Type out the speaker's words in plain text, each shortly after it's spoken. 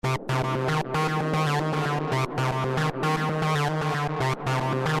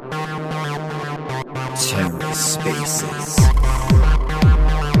TerraSpaces.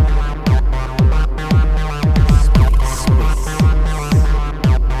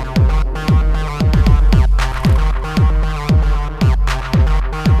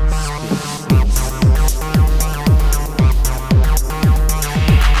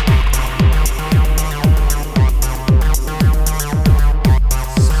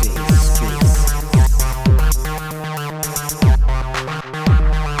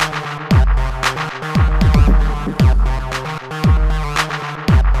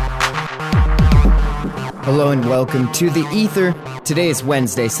 Hello and welcome to The Ether. Today is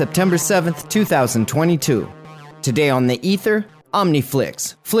Wednesday, September 7th, 2022. Today on The Ether,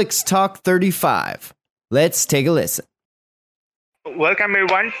 OmniFlix FlixTalk 35. Let's take a listen. Welcome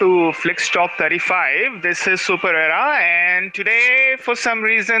everyone to FlixTalk 35. This is Super Era, and today for some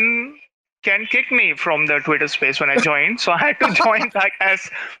reason Ken kicked me from the Twitter space when I joined, so I had to join back as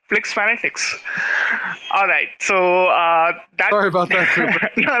Flix Fanatics. All right, so sorry about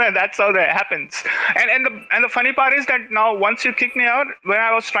that. No, that's how that happens. And the funny part is that now once you kick me out, when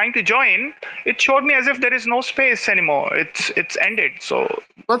I was trying to join, it showed me as if there is no space anymore. It's ended. So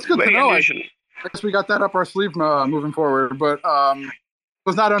that's good to know. Unusual. I guess we got that up our sleeve moving forward, but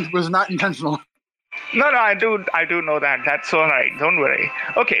was not intentional. No, I do know that. That's all right. Don't worry.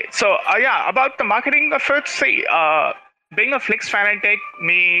 Okay, so about the marketing efforts. See, being a Flix fanatic,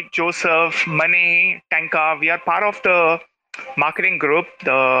 me, Joseph, Mani, Tanka, we are part of the marketing group,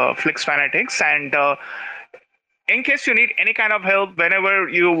 the Flix Fanatics, and in case you need any kind of help, whenever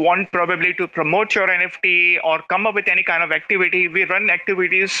you want probably to promote your NFT or come up with any kind of activity, we run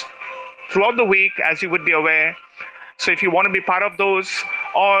activities throughout the week, as you would be aware. So if you want to be part of those,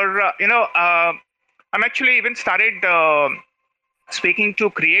 or I'm actually even started speaking to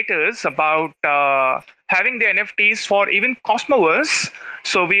creators about having the NFTs for even Cosmoverse.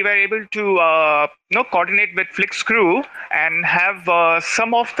 So we were able to coordinate with Flix Crew and have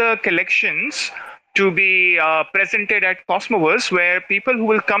some of the collections to be presented at Cosmoverse, where people who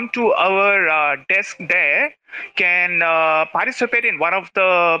will come to our desk there can participate in one of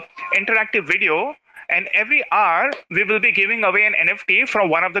the interactive video. And every hour, we will be giving away an NFT from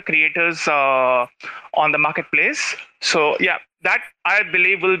one of the creators on the marketplace. So, yeah, that I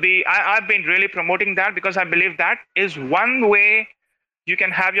believe will be, I've been really promoting that because I believe that is one way you can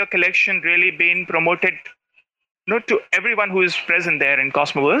have your collection really being promoted to everyone who is present there in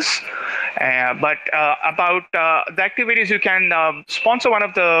Cosmoverse. But about the activities, you can sponsor one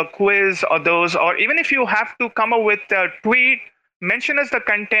of the quiz or those, or even if you have to come up with a tweet, mention us the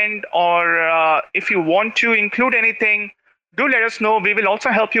content, or if you want to include anything, do let us know. We will also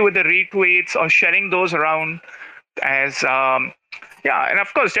help you with the retweets or sharing those around. As and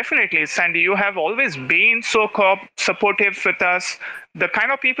of course, definitely, Sandy, you have always been so supportive with us. The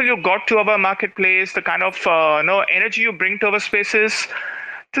kind of people you got to our marketplace, the kind of energy you bring to our spaces,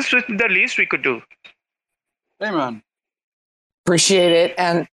 this is the least we could do. Amen. Appreciate it.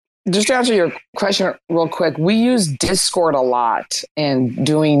 And just to answer your question real quick, we use Discord a lot in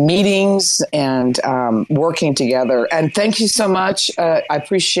doing meetings and working together. And thank you so much. I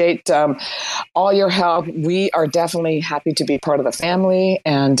appreciate all your help. We are definitely happy to be part of the family.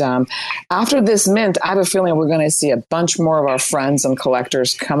 And after this mint, I have a feeling we're going to see a bunch more of our friends and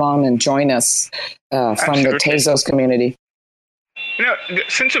collectors come on and join us from the Tezos community.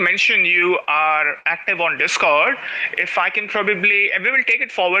 Since you mentioned you are active on Discord, if I can probably, and we will take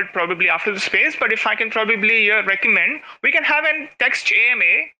it forward probably after the space, but if I can probably recommend, we can have a text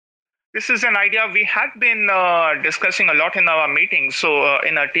AMA. This is an idea we had been discussing a lot in our meetings, so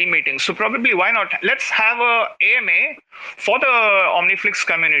in our team meetings. So probably why not? Let's have a AMA for the OmniFlix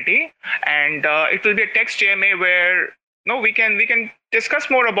community, and it will be a text AMA where we can discuss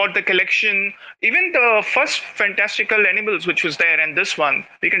more about the collection, even the first fantastical animals which was there, and this one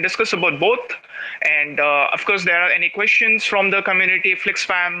we can discuss about both. And of course, there are any questions from the community, Flix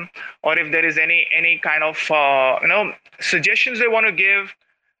fam, or if there is any kind of suggestions they want to give,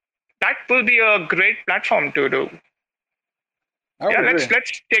 that will be a great platform to do. Let's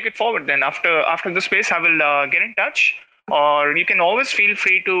take it forward then. After the space, I will get in touch, or you can always feel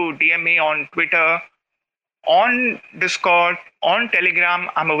free to DM me on Twitter, on Discord, on Telegram.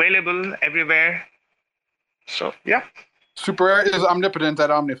 I'm available everywhere. So, yeah. Super Air is omnipotent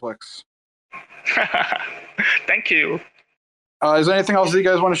at OmniFlix. Thank you. Is there anything else that you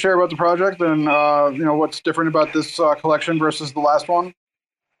guys want to share about the project and what's different about this collection versus the last one?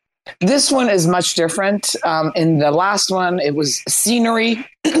 This one is much different. In the last one, it was scenery.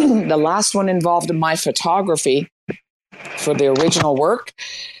 The last one involved my photography for the original work.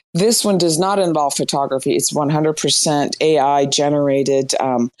 This one does not involve photography. It's 100% AI generated,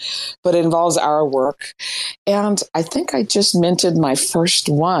 but it involves our work. And I think I just minted my first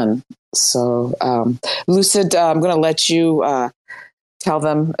one. So, Lucid, I'm going to let you tell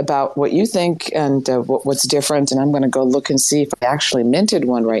them about what you think and what's different. And I'm going to go look and see if I actually minted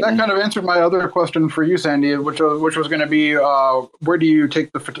one right now. That kind of answered my other question for you, Sandy, which was going to be, where do you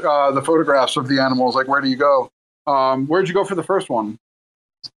take the photographs of the animals? Like, where do you go? Where'd you go for the first one?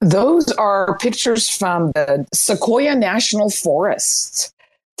 Those are pictures from the Sequoia National Forest.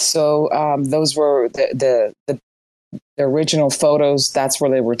 So those were the original photos. That's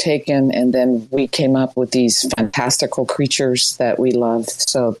where they were taken. And then we came up with these fantastical creatures that we love.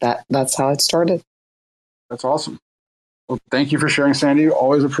 So that's how it started. That's awesome. Well, thank you for sharing, Sandy.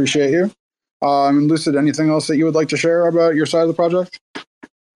 Always appreciate you. Lucid, anything else that you would like to share about your side of the project?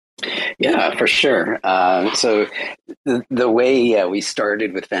 Yeah, for sure. So the way we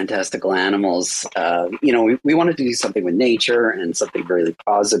started with Fantastical Animals, we wanted to do something with nature and something really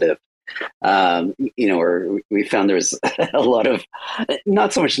positive. Where we found there's a lot of,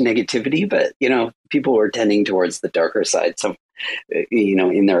 not so much negativity, but, people were tending towards the darker side. So,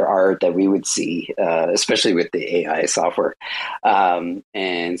 in their art that we would see, especially with the AI software.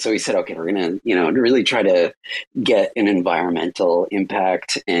 And so we said, okay, we're going to, really try to get an environmental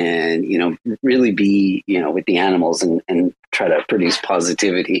impact and, really be, with the animals and try to produce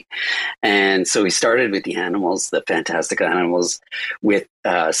positivity. And so we started with the animals, the fantastic animals, with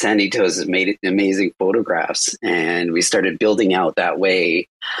Sandy Toes has made amazing photographs, and we started building out that way.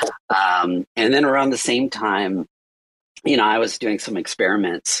 And then around the same time, I was doing some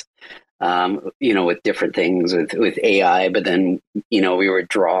experiments, with different things with AI, but then, we would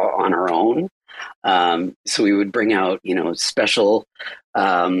draw on our own. So we would bring out, special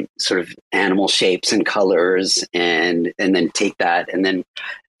sort of animal shapes and colors and then take that and then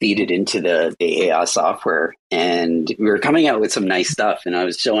feed it into the AI software. And we were coming out with some nice stuff. And I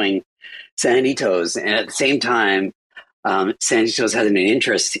was showing Sandy Toes. And at the same time, Sandy Toes had an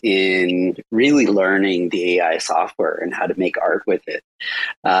interest in really learning the AI software and how to make art with it.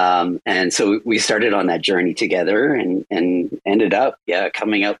 And so we started on that journey together and ended up,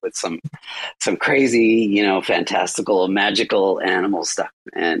 coming up with some crazy, fantastical, magical animal stuff.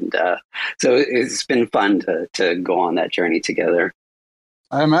 And so it's been fun to go on that journey together.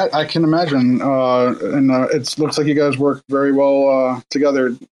 I can imagine, and it looks like you guys work very well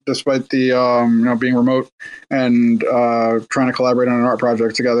together, despite the being remote and trying to collaborate on an art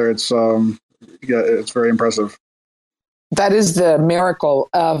project together. It's very impressive. That is the miracle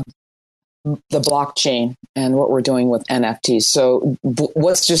of the blockchain and what we're doing with NFTs. So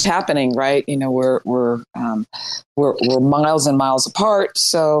what's just happening, right? We're miles and miles apart.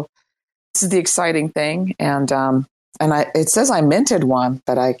 So this is the exciting thing, and it says I minted one,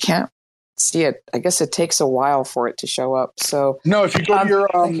 but I can't see it. I guess it takes a while for it to show up. So no, if you go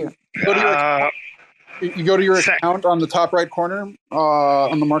to your account on the top right corner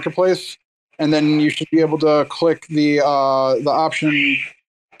on the marketplace, and then you should be able to click the option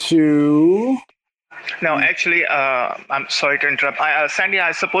to. No, actually, I'm sorry to interrupt. Sandy,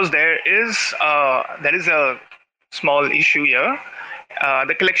 I suppose there is a small issue here.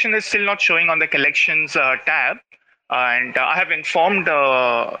 The collection is still not showing on the collections tab. And I have informed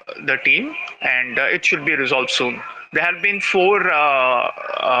the team, and it should be resolved soon. There have been 4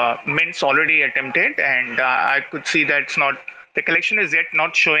 mints already attempted, and I could see that the collection is yet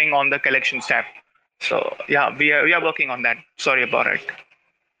not showing on the collections tab. So yeah, we are working on that. Sorry about it.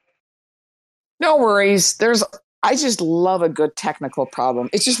 No worries. I just love a good technical problem.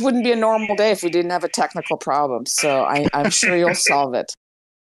 It just wouldn't be a normal day if we didn't have a technical problem. So I'm sure you'll solve it.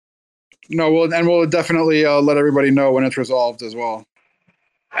 No, we'll definitely let everybody know when it's resolved as well.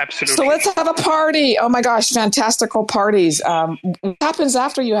 Absolutely. So let's have a party. Oh my gosh, fantastical parties. What happens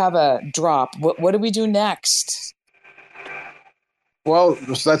after you have a drop? What do we do next? Well,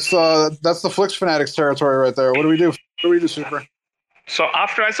 that's the Flix Fanatics territory right there. What do we do? What do we do, Super? So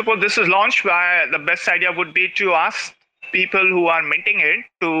after, I suppose this is launched, the best idea would be to ask people who are minting it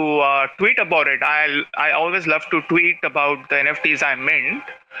to tweet about it. I always love to tweet about the NFTs I mint,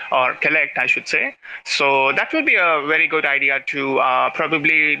 or collect, I should say. So that would be a very good idea to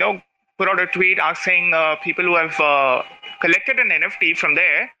probably put out a tweet asking people who have collected an NFT from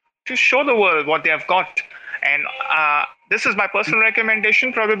there to show the world what they have got. And this is my personal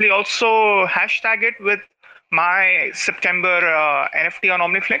recommendation. Probably also hashtag it with my September NFT on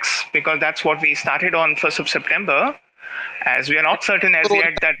OmniFlix, because that's what we started on 1st of September. As we are not certain as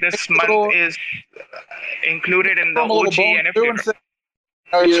yet that this month is included in the OG NFT.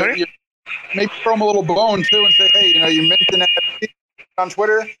 Sorry? You maybe throw them a little bone too and say, hey, you mint an NFT. on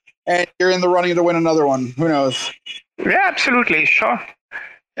Twitter, and you're in the running to win another one. Who knows? Yeah, absolutely. Sure.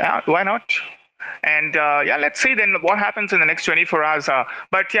 Yeah, why not? And let's see then what happens in the next 24 hours.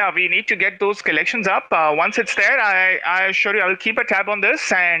 But yeah, we need to get those collections up. Once it's there, I assure you, I'll keep a tab on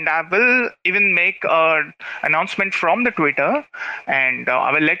this, and I will even make an announcement from the Twitter, and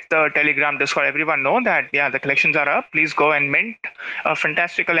I will let the Telegram, Discord, everyone know that the collections are up. Please go and mint a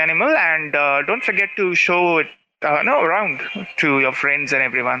fantastical animal, and don't forget to show it around to your friends and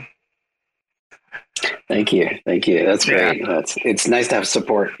everyone. Thank you. That's great. It's nice to have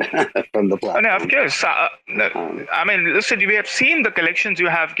support from the platform. Of course. I mean, listen, we have seen the collections you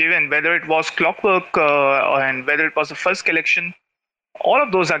have given, whether it was Clockwork and whether it was the first collection. All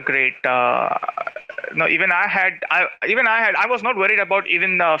of those are great. I was not worried about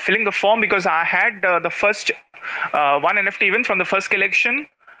even filling the form because I had the first one NFT even from the first collection.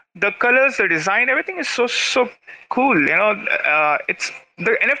 The colors, the design, everything is so cool. It's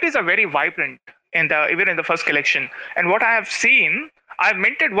the NFTs are very vibrant. Even in the first collection. And what I have seen, I've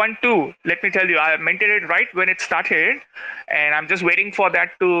minted one too. Let me tell you, I minted it right when it started, and I'm just waiting for that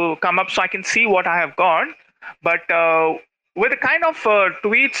to come up so I can see what I have got. But with the kind of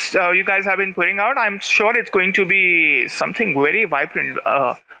tweets you guys have been putting out, I'm sure it's going to be something very vibrant.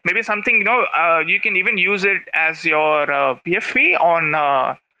 Maybe something, you can even use it as your PFP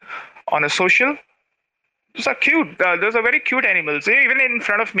on a social. Those are cute. Those are very cute animals. Even in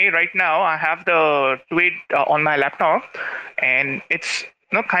front of me right now, I have the tweet on my laptop, and it's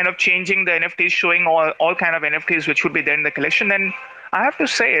kind of changing the NFTs, showing all kind of NFTs which would be there in the collection. And I have to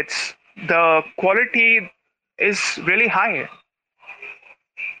say, the quality is really high.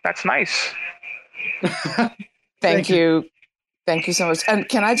 That's nice. Thank you so much. And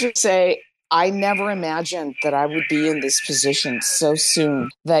can I just say, I never imagined that I would be in this position so soon,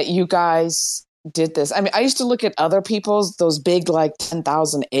 that you guys did this. I mean, I used to look at other people's, those big, like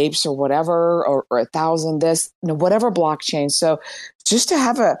 10,000 apes or whatever, or 1,000 this, whatever blockchain. So just to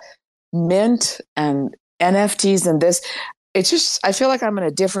have a mint and NFTs and this, it's just, I feel like I'm in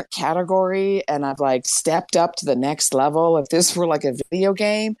a different category and I've like stepped up to the next level. If this were like a video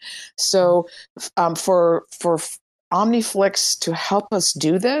game. So for OmniFlix to help us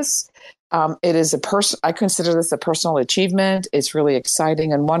do this, it is I consider this a personal achievement. It's really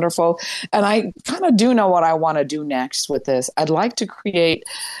exciting and wonderful. And I kind of do know what I want to do next with this. I'd like to create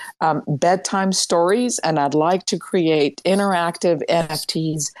bedtime stories, and I'd like to create interactive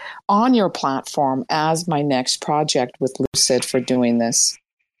NFTs on your platform as my next project with Lucid for doing this.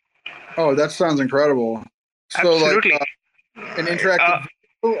 Oh, that sounds incredible. So absolutely. Like an interactive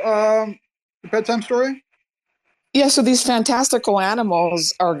bedtime story? Yeah, so these fantastical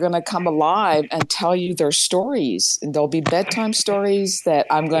animals are going to come alive and tell you their stories. And there'll be bedtime stories that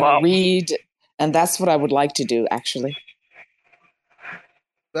I'm going to read, and that's what I would like to do, actually.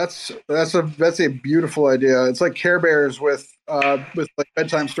 That's a beautiful idea. It's like Care Bears with like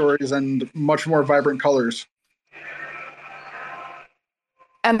bedtime stories and much more vibrant colors.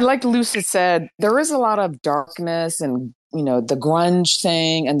 And like Lucid said, there is a lot of darkness and the grunge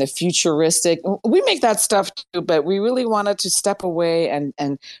thing and the futuristic. We make that stuff too, but we really wanted to step away and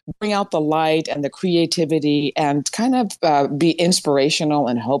bring out the light and the creativity and kind of be inspirational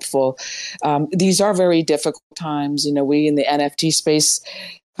and hopeful. These are very difficult times. We in the NFT space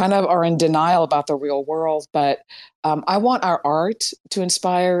kind of are in denial about the real world, but I want our art to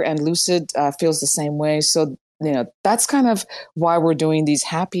inspire, and Lucid feels the same way. So, that's kind of why we're doing these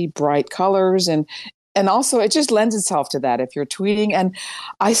happy, bright colors. And also, it just lends itself to that if you're tweeting. And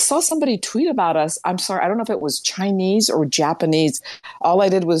I saw somebody tweet about us. I'm sorry, I don't know if it was Chinese or Japanese. All I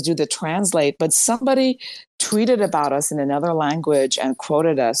did was do the translate, but somebody tweeted about us in another language and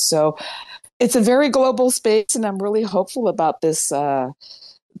quoted us. So it's a very global space, and I'm really hopeful about this,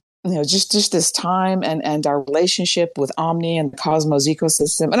 just this time and our relationship with Omni and the Cosmos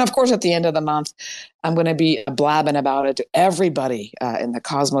ecosystem. And of course, at the end of the month, I'm going to be blabbing about it to everybody in the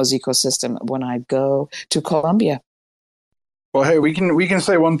Cosmos ecosystem when I go to Colombia. Well, hey, we can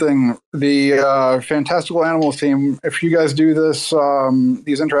say one thing. The Fantastical Animals team, if you guys do this,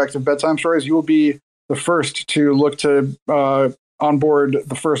 these interactive bedtime stories, you will be the first to look to onboard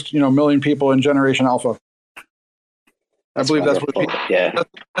the first, million people in Generation Alpha. I believe that's what that's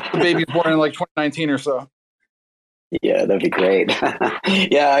the baby's born in like 2019 or so. Yeah, that'd be great.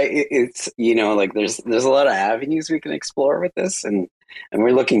 Yeah, it's like there's a lot of avenues we can explore with this, and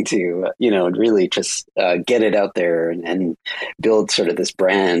we're looking to really just get it out there and build sort of this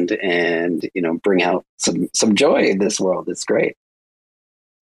brand and bring out some joy in this world. It's great.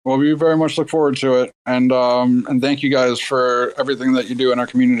 Well, we very much look forward to it, and thank you guys for everything that you do in our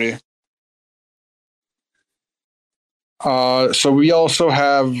community. So we also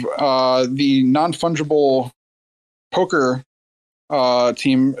have the non-fungible poker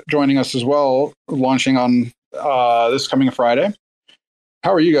team joining us as well, launching on this coming Friday.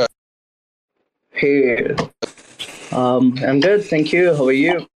 How are you guys? Hey, I'm good, thank you. How are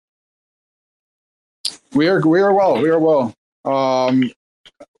you? We are well. We are well.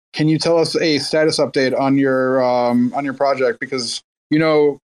 Can you tell us a status update on your project? Because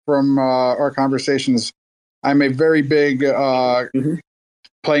from our conversations, I'm a very big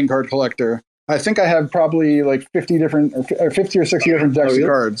playing card collector. I think I have probably like 50 different, or 50 or 60 different decks of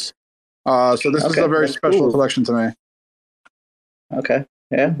cards. So this is a very special collection to me. Okay,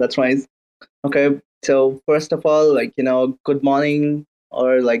 yeah, that's nice. Okay, so first of all, good morning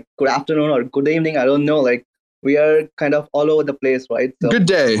or like good afternoon or good evening. I don't know. Like we are kind of all over the place, right? So good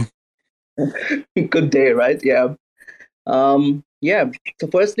day. Good day, right? Yeah. Yeah. So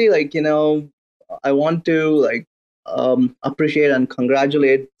firstly, I want to appreciate and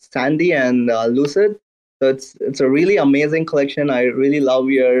congratulate Sandy and Lucid. So it's a really amazing collection. I really love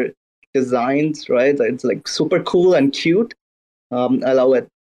your designs, right? It's like super cool and cute. I love it.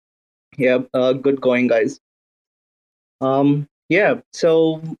 Yeah, good going, guys. Yeah.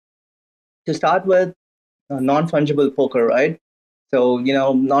 So to start with, non-fungible poker, right? So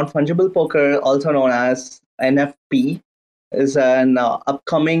non-fungible poker, also known as NFP, is an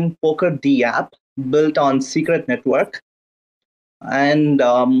upcoming poker D app built on Secret Network, and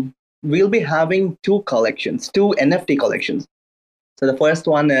we'll be having two NFT collections. So the first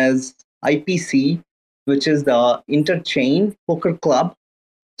one is IPC, which is the Interchain Poker Club.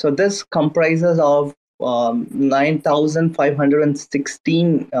 So this comprises of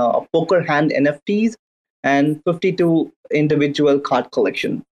 9,516 poker hand NFTs and 52 individual card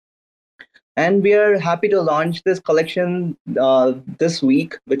collection. And we are happy to launch this collection this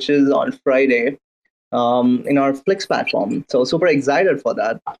week, which is on Friday, in our Flix platform. So super excited for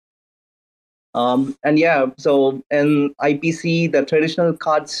that. And yeah, so in IPC, the traditional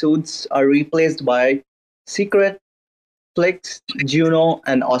card suits are replaced by Secret, Flix, Juno,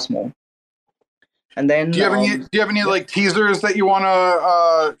 and Osmo. And then, do you have any like teasers that you want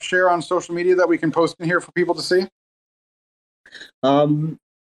to share on social media that we can post in here for people to see?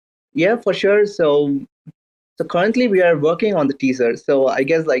 Yeah, for sure. So currently we are working on the teaser. So I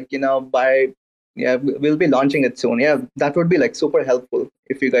guess we'll be launching it soon. Yeah, that would be like super helpful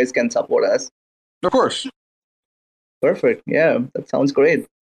if you guys can support us. Of course. Perfect. Yeah, that sounds great.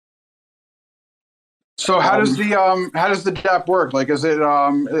 So how does the DApp work? Like, is it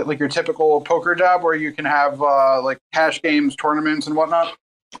like your typical poker DApp where you can have like cash games, tournaments, and whatnot?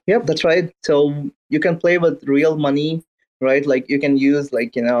 Yep, that's right. So you can play with real money, right? Like you can use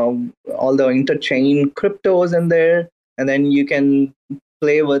all the interchain cryptos in there, and then you can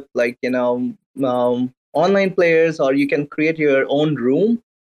play with online players, or you can create your own room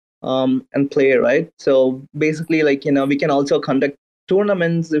and play, right? So basically, we can also conduct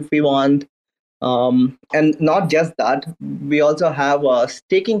tournaments if we want. And not just that, we also have a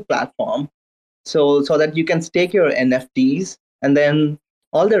staking platform, so that you can stake your NFTs, and then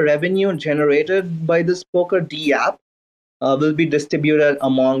all the revenue generated by this Poker D app will be distributed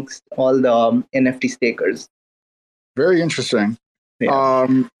amongst all the NFT stakers. Very interesting. Yeah.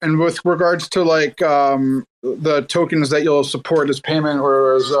 And with regards to the tokens that you'll support as payment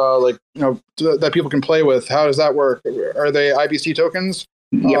or as that people can play with, how does that work? Are they IBC tokens?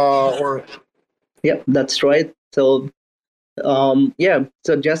 Yep. Yep, that's right. So so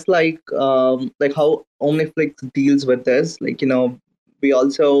just like how OmniFlix deals with this, we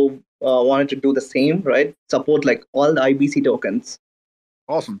also wanted to do the same, right? Support all the IBC tokens.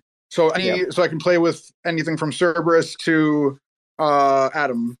 Awesome. So so I can play with anything from Cerberus to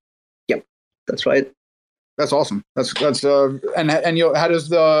Atom. Yep, that's right. That's awesome. That's and how does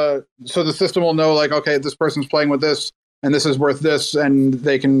the system will know okay, this person's playing with this and this is worth this, and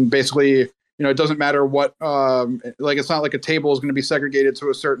they can basically it doesn't matter what it's not like a table is going to be segregated to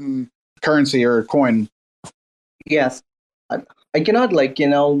a certain currency or coin. Yes, I cannot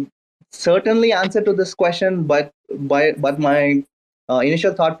certainly answer to this question, but my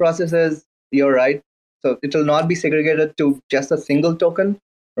initial thought process is you're right. So it will not be segregated to just a single token,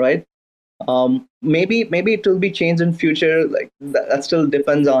 right? Maybe it will be changed in future. That still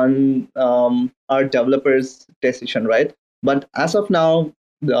depends on our developers' decision, right? But as of now,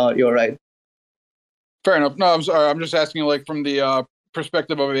 you're right. Fair enough. No, I'm sorry. I'm just asking from the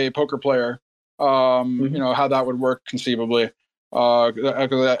perspective of a poker player, how that would work conceivably.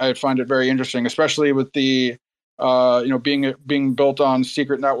 Because I find it very interesting, especially with the being built on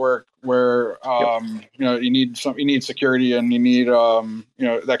Secret Network, where you need security and you need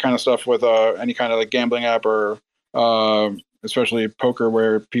that kind of stuff with any kind of gambling app or especially poker,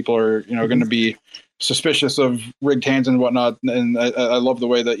 where people are going to be suspicious of rigged hands and whatnot. And I love the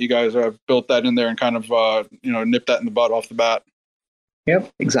way that you guys have built that in there and kind of nipped that in the bud off the bat.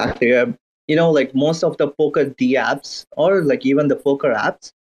 Yep, exactly. Like most of the poker D apps or like even the poker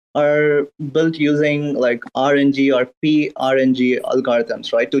apps are built using like RNG or PRNG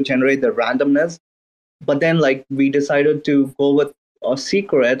algorithms, right, to generate the randomness. But then like we decided to go with a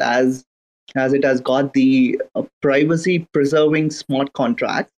secret as it has got the privacy preserving smart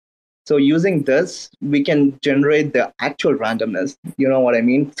contract. So using this, we can generate the actual randomness. You know what I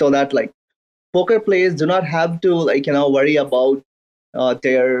mean? So that like poker players do not have to worry about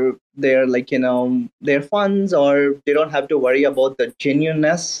their their funds, or they don't have to worry about the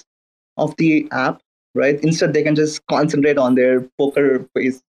genuineness of the app, right? Instead, they can just concentrate on their poker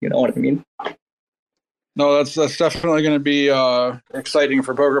face. You know what I mean? No, that's definitely going to be exciting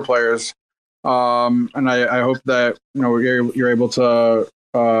for poker players, and I hope that you're able to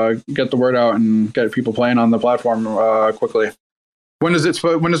get the word out and get people playing on the platform quickly. When is it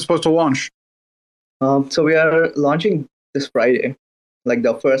supposed to launch? So we are launching this Friday, like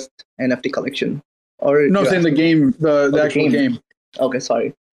the first NFT collection. Or no, saying the game, the actual game. Okay,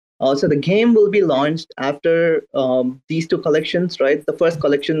 sorry. So the game will be launched after these two collections, right? The first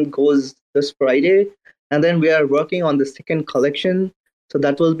collection goes this Friday, and then we are working on the second collection. So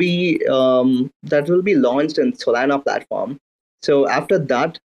that will be launched in Solana platform. So after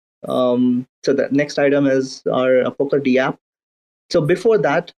that, so the next item is our Poker D app. So before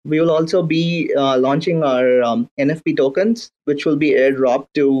that, we will also be launching our NFT tokens, which will be airdropped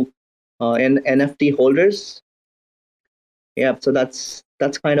to NFT holders. Yeah, so that's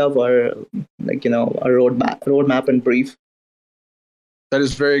kind of our our roadmap in brief. That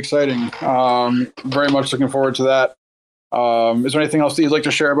is very exciting. Very much looking forward to that. Is there anything else that you'd like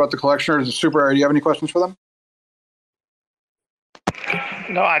to share about the collection, or is it super? Do you have any questions for them?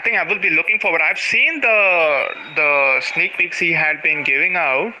 No, I think I will be looking forward. I've seen the sneak peeks he had been giving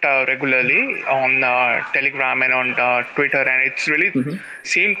out regularly on Telegram and on Twitter, and it's really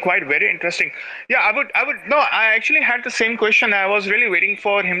seemed quite very interesting. Yeah, I would. No, I actually had the same question. I was really waiting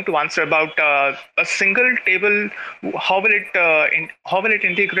for him to answer about a single table. How will it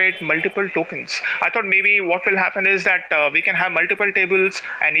integrate multiple tokens? I thought maybe what will happen is that we can have multiple tables,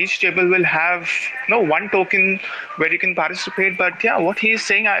 and each table will have one token where you can participate. But yeah, what he's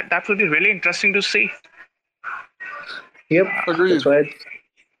saying, that will be really interesting to see. Yep, agreed. That's right.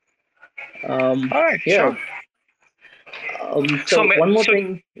 All right, yeah. Sure. So one more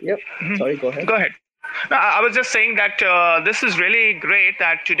thing. Yep. Sorry, go ahead. Go ahead. No, I was just saying that this is really great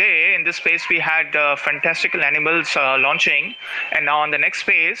that today in this space we had Fantastical Animals launching, and now on the next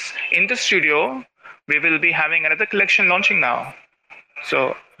space in the studio we will be having another collection launching now.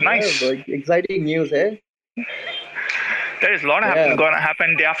 So nice. Yeah, exciting news, eh? There is a lot going to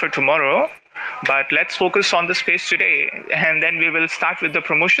happen day after tomorrow, but let's focus on the space today, and then we will start with the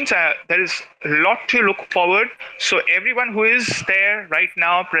promotions. There is a lot to look forward. So everyone who is there right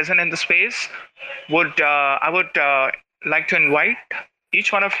now, present in the space, I would like to invite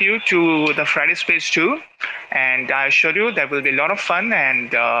each one of you to the Friday Space too, and I assure you there will be a lot of fun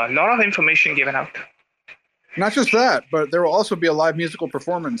and a lot of information given out. Not just that, but there will also be a live musical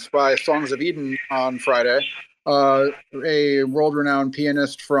performance by Songs of Eden on Friday. A world-renowned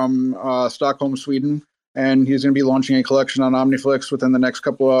pianist from Stockholm, Sweden, and he's going to be launching a collection on OmniFlix within the next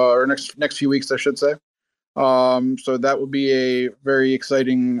next few weeks, I should say. So that will be a very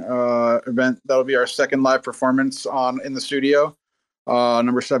exciting event. That'll be our second live performance in the studio,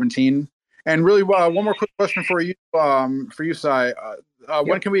 number 17. And really, one more quick question for you, Sai.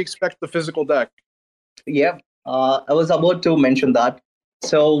 When can we expect the physical deck? Yeah, I was about to mention that.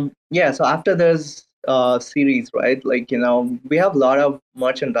 So after this series, right? We have a lot of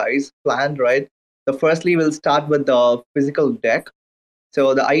merchandise planned, right? So firstly, we'll start with the physical deck.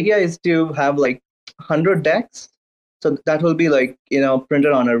 So the idea is to have 100 decks. So that will be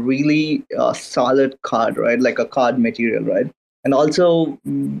printed on a really solid card, right? Like a card material, right? And also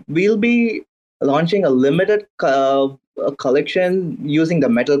we'll be launching a limited collection using the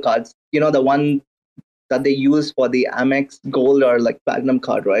metal cards. The one that they use for the Amex Gold or Platinum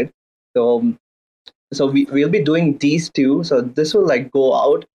card, right? So we'll be doing these two. So this will go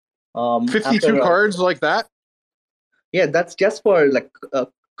out. 52 cards like that? Yeah, that's just for a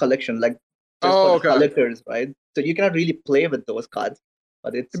collection, just for the collectors, right? So you cannot really play with those cards,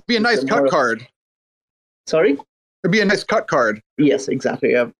 but it'd be a nice cut card. Sorry? It'd be a nice cut card. Yes,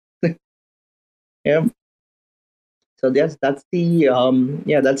 exactly. Yeah. Yeah. So that's the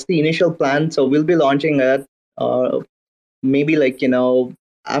initial plan. So we'll be launching it maybe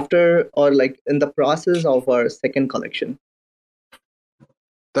after or like in the process of our second collection.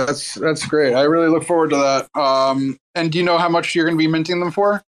 That's great. I really look forward to that. And do you know how much you're going to be minting them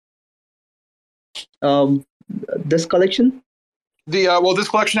for? This collection? This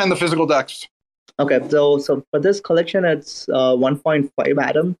collection and the physical decks. Okay, so for this collection, it's 1.5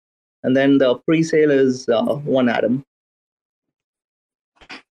 atom, and then the pre-sale is 1 atom.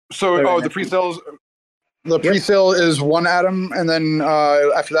 So, the pre-sale is 1 atom, and then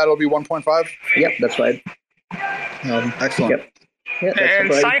after that it'll be 1.5. Yep, that's right. Excellent. Yep. Yeah, And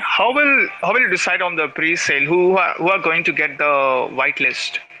right. Sai, how will you decide on the pre-sale? Who are going to get the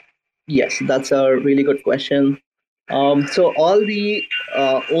whitelist? Yes, that's a really good question. So all the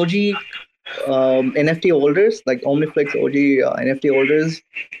OG NFT holders, like OmniFlix OG NFT holders,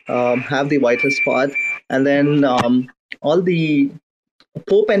 have the whitelist spot, and then all the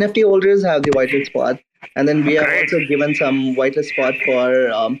Pope NFT holders have the whitelist spot, and then we have also given some whitelist spot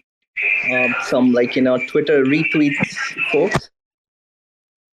for some Twitter retweets folks.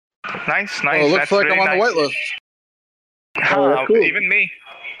 Nice. Well, it looks That's like really I'm on the nice. whitelist. Cool. Even me.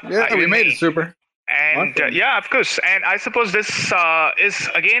 Yeah, we made it, super. And Awesome. of course. And I suppose this is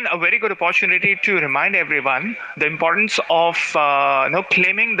again a very good opportunity to remind everyone the importance of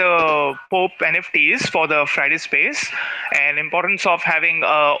claiming the Pope NFTs for the Friday space, and importance of having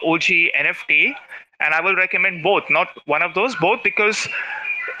OG NFT. And I will recommend both, not one of those, both, because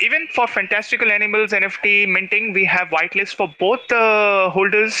even for Fantastical Animals NFT minting, we have whitelist for both the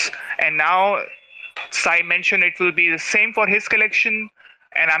holders. And now Sai mentioned it will be the same for his collection.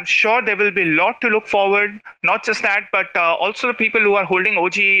 And I'm sure there will be a lot to look forward. Not just that, but also the people who are holding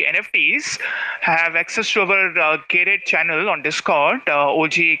OG NFTs have access to our gated channel on Discord,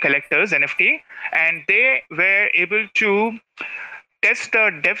 OG Collectors NFT. And they were able to test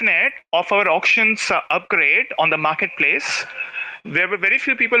the DevNet of our auctions upgrade on the marketplace. There were very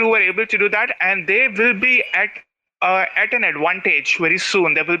few people who were able to do that, and they will be at an advantage very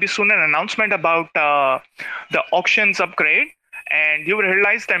soon. There will be soon an announcement about the auctions upgrade, and you will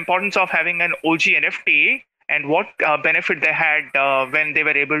realize the importance of having an OG NFT and what benefit they had when they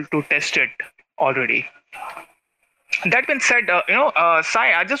were able to test it already. That being said,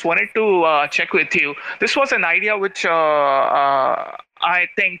 Sai, I just wanted to check with you. This was an idea which I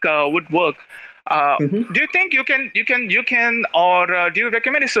think would work. Do you think you can, or do you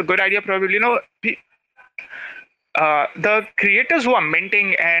recommend it's a good idea? Probably, the creators who are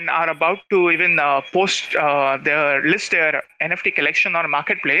minting and are about to even list their NFT collection on a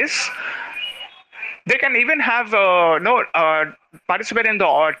marketplace, they can even have participate in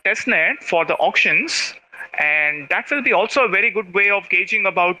the testnet for the auctions, and that will be also a very good way of gauging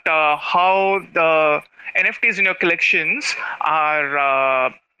about how the NFTs in your collections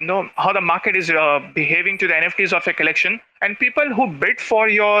are. How the market is behaving to the NFTs of your collection, and people who bid for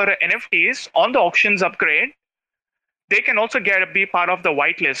your NFTs on the auctions upgrade, they can also be part of the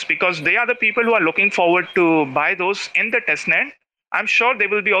whitelist, because they are the people who are looking forward to buy those in the testnet. I'm sure they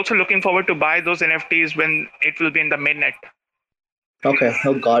will be also looking forward to buy those NFTs when it will be in the mainnet. Okay,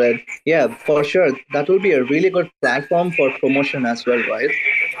 got it. Yeah, for sure. That will be a really good platform for promotion as well, right?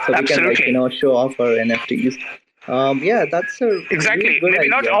 So Absolutely. we can show off our NFTs. Yeah, that's a exactly. really good maybe idea.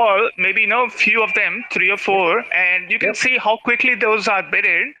 Not all, maybe few of them, 3 or 4, and you can see how quickly those are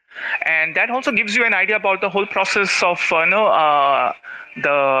bidded, and that also gives you an idea about the whole process of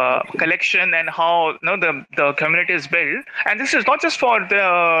the collection and how the community is built. And this is not just for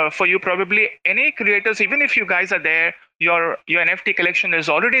you, probably any creators. Even if you guys are there, your NFT collection is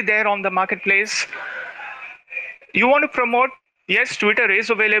already there on the marketplace. You want to promote. Yes, Twitter is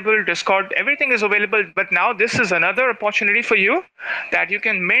available, Discord, everything is available. But now this is another opportunity for you that you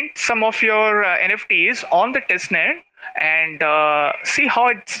can mint some of your NFTs on the testnet and see how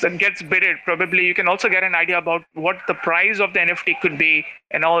it gets bidded. Probably you can also get an idea about what the price of the NFT could be,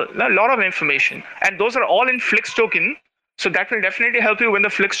 and a lot of information. And those are all in Flix token. So that will definitely help you when the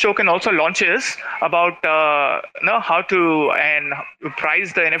Flix token also launches, about how to and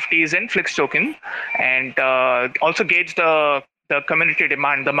price the NFTs in Flix token, and also gauge the community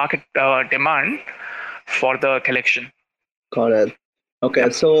demand, the market demand for the collection. Got it. Okay,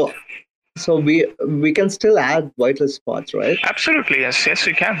 so we can still add whitelist spots, right? Absolutely, yes,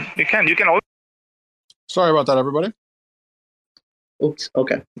 you can. You can also. Sorry about that, everybody. Oops.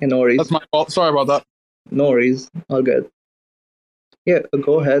 Okay. No worries. That's my fault. Sorry about that. No worries. All good. Yeah,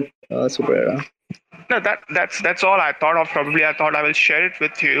 go ahead, Superera. No, that's all I thought of. Probably I thought I will share it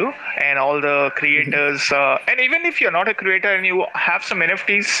with you and all the creators. And even if you're not a creator and you have some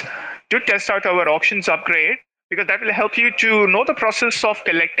NFTs, do test out our auctions upgrade, because that will help you to know the process of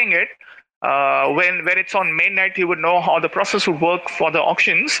collecting it. When it's on mainnet, he would know how the process would work for the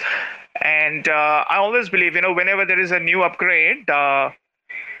auctions. And I always believe, whenever there is a new upgrade,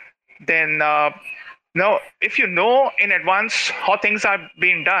 then if you know in advance how things are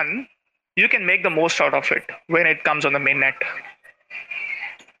being done, you can make the most out of it when it comes on the mainnet.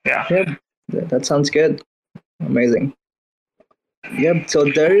 Yeah. Yep, that sounds good. Amazing. Yep. So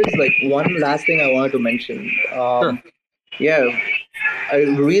there is like one last thing I wanted to mention. Sure. Yeah, I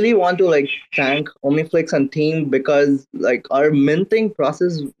really want to like thank OmniFlix and team because like our minting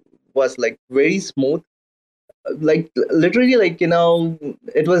process was like very smooth. Like literally, like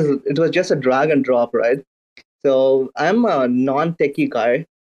it was just a drag and drop, right? So I'm a non-techie guy.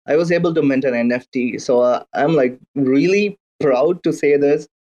 I was able to mint an NFT, so I'm like really proud to say this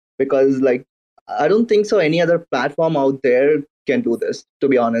because like I don't think so any other platform out there can do this. To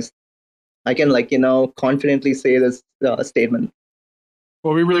be honest, I can like confidently say this statement.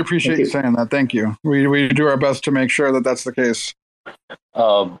 Well, we really appreciate you saying that. Thank you. We do our best to make sure that that's the case.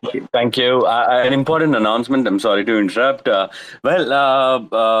 Thank you. An important announcement. I'm sorry to interrupt. There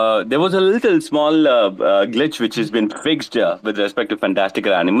was a little small glitch which has been fixed with respect to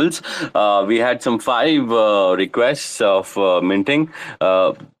fantastical animals. We had some 5 requests of minting.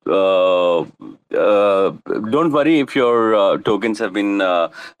 Don't worry if your tokens have been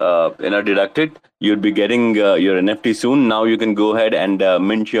deducted. You'll be getting your NFT soon. Now you can go ahead and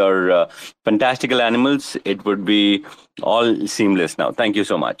mint your fantastical animals. It would be all seamless now. Thank you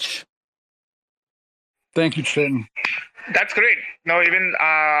so much. Thank you, Chetan. That's great. No, even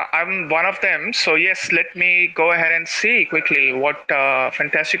I'm one of them. So yes, let me go ahead and see quickly what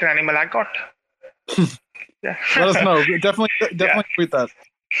fantastic animal I got. Yeah. Let us know. Definitely tweet that.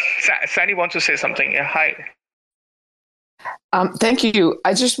 Sandy wants to say something. Yeah, hi. Thank you.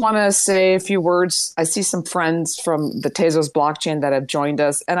 I just want to say a few words. I see some friends from the Tezos blockchain that have joined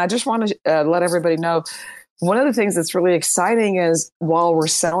us, and I just want to let everybody know one of the things that's really exciting is while we're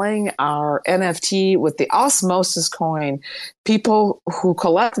selling our NFT with the Osmosis coin, people who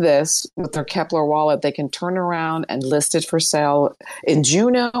collect this with their Kepler wallet, they can turn around and list it for sale in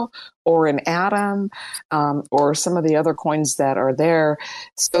Juno or in Atom or some of the other coins that are there.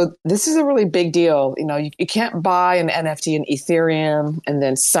 So this is a really big deal. You can't buy an NFT in Ethereum and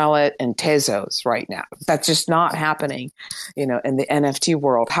then sell it in Tezos right now. That's just not happening, in the NFT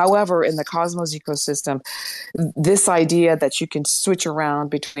world. However, in the Cosmos ecosystem, this idea that you can switch around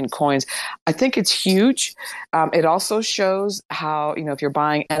between coins, I think it's huge. It also shows how, if you're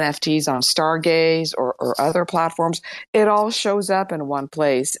buying NFTs on Stargaze or other platforms, it all shows up in one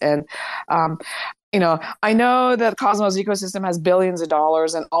place. And I know that Cosmos ecosystem has billions of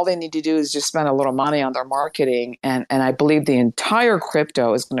dollars and all they need to do is just spend a little money on their marketing. And I believe the entire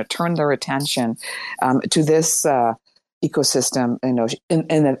crypto is going to turn their attention to this ecosystem,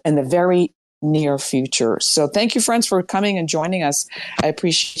 in the very near future. So thank you, friends, for coming and joining us. I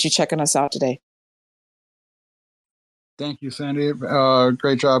appreciate you checking us out today. Thank you, Sandy.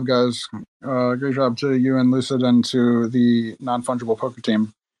 Great job, guys. Great job to you and Lucid and to the non-fungible poker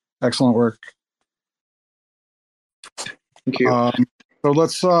team. Excellent work. Thank you. So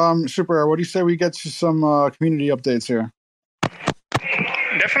let's, Super, what do you say we get to some community updates here?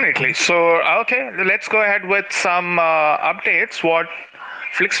 Definitely. So, okay, let's go ahead with some updates. What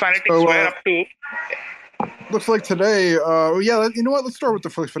Flix Fanatics were up to. Looks like today, you know what? Let's start with the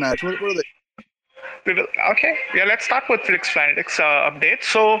Flix Fanatics. What are they? Okay, yeah, let's start with Flix Fanatics update.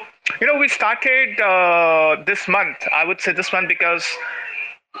 So, we started this month, I would say this month, because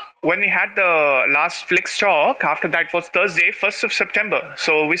when we had the last FlixTalk, after that was Thursday, 1st of September.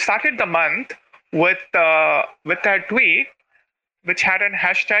 So we started the month with that tweet, which had an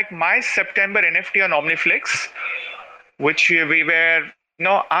hashtag MySeptemberNFT on OmniFlix, which we were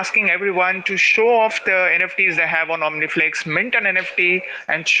asking everyone to show off the NFTs they have on OmniFlix, mint an NFT,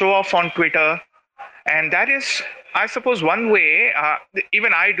 and show off on Twitter. And that is, I suppose, one way,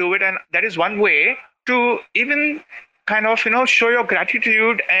 even I do it, and that is one way to even kind of, show your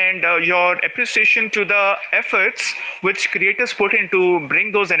gratitude and your appreciation to the efforts which creators put in to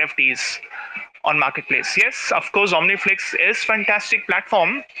bring those NFTs on marketplace. Yes, of course, OmniFlix is fantastic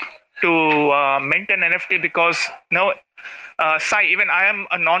platform to mint an NFT because, Sai, even I am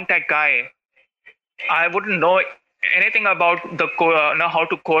a non-tech guy. I wouldn't know anything about the how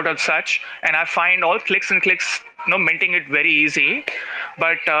to code or such, and I find all clicks, minting it very easy.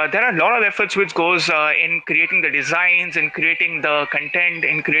 But there are a lot of efforts which goes in creating the designs, in creating the content,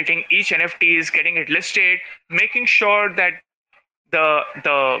 in creating each NFTs, getting it listed, making sure that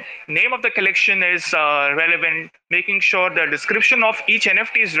the name of the collection is relevant, making sure the description of each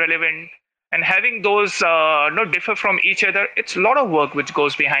NFT is relevant, And having those differ from each other, it's a lot of work which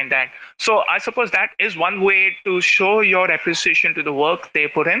goes behind that. So I suppose that is one way to show your appreciation to the work they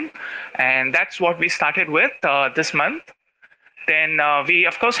put in. And that's what we started with this month. Then we,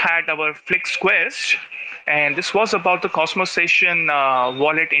 of course, had our Flix Quest, and this was about the Cosmos Station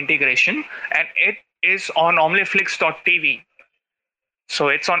wallet integration, and it is on OmniFlix.tv. So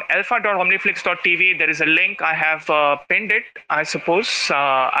it's on alpha.omniflix.tv. There is a link. I have pinned it, I suppose.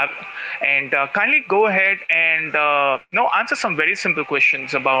 And kindly go ahead and answer some very simple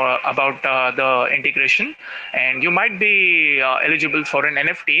questions about the integration. And you might be eligible for an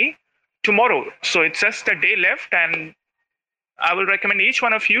NFT tomorrow. So it's just a day left, and I will recommend each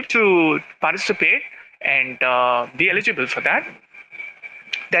one of you to participate and be eligible for that.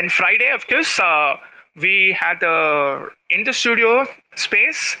 Then Friday, of course, we had in the studio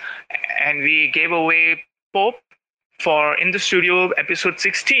space, and we gave away Pope for In the Studio episode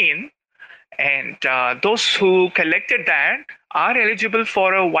 16. And those who collected that are eligible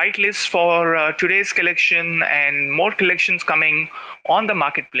for a whitelist for today's collection and more collections coming on the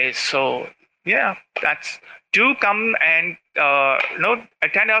marketplace. So yeah, do come and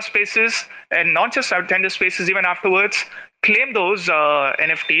attend our spaces, and not just attend the spaces, even afterwards claim those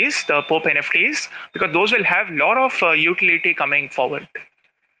NFTs, the Pope NFTs, because those will have a lot of utility coming forward.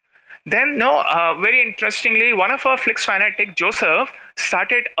 Then, very interestingly, one of our Flix fanatic, Joseph,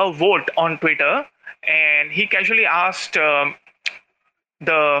 started a vote on Twitter, and he casually asked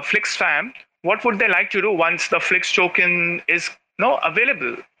the Flix fam what would they like to do once the Flix token is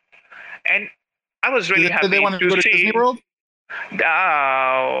available. And I was really happy they want to go to see. Disney World?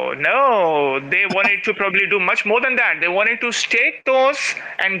 No, they wanted to probably do much more than that. They wanted to stake those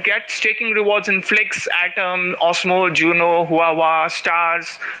and get staking rewards in Flix, Atom, Osmo, Juno, Huawei,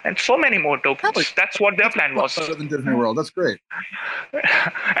 Stars, and so many more tokens. That's what their plan was. Better than Disney World. That's great.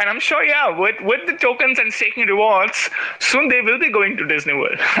 And I'm sure, with the tokens and staking rewards, soon they will be going to Disney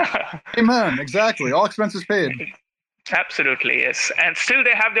World. Amen. Exactly. All expenses paid. Absolutely, yes. And still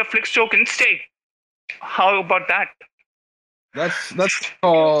they have their Flix token stake. How about that? That's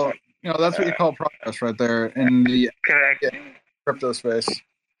called, that's what you call progress right there in the correct crypto space.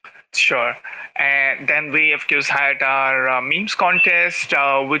 Sure. And then we, of course, had our memes contest,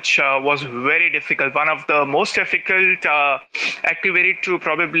 which was very difficult. One of the most difficult activity to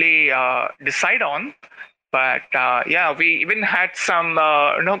probably decide on. But we even had some,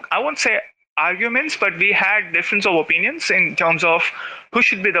 I won't say arguments, but we had difference of opinions in terms of who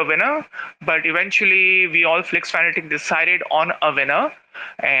should be the winner. But eventually, we all Flix fanatic decided on a winner,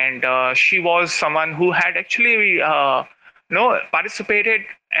 and she was someone who had actually participated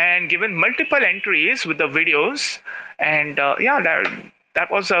and given multiple entries with the videos, and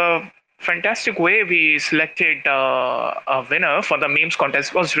that was a fantastic way we selected a winner for the memes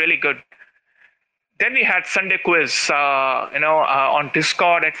contest. It was really good. Then we had Sunday quiz, on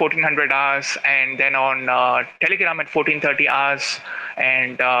Discord at 1400 hours, and then on Telegram at 1430 hours.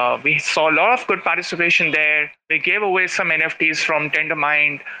 And we saw a lot of good participation there. We gave away some NFTs from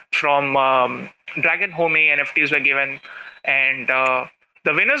Tendermind, from Dragon Homie NFTs were given. And the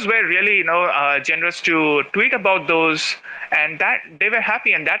winners were really, generous to tweet about those, and that they were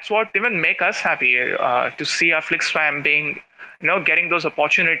happy. And that's what even make us happy to see our Flix fam being getting those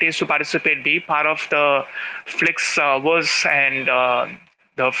opportunities to participate, be part of the Flix verse and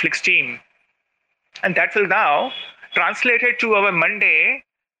the Flix team. And that will now translate it to our Monday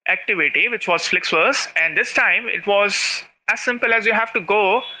activity, which was Flixverse. And this time it was as simple as you have to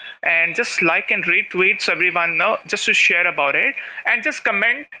go and just like and retweet so everyone know, just to share about it, and just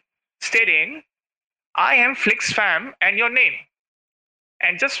comment stating, I am Flix fam and your name.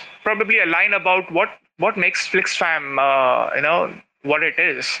 And just probably a line about what makes Flix fam, what it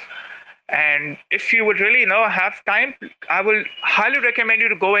is. And if you would really have time, I will highly recommend you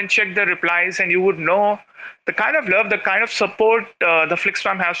to go and check the replies, and you would know the kind of love, the kind of support the Flix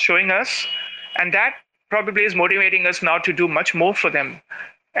fam has showing us. And that probably is motivating us now to do much more for them.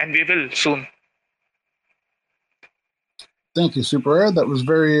 And we will soon. Thank you, Super Air. That was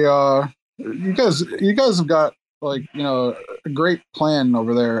very, you guys have got a great plan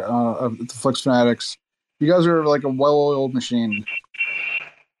over there of the Flix Fanatics. You guys are like a well-oiled machine.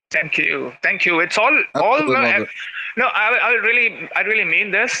 Thank you. It's all no, I really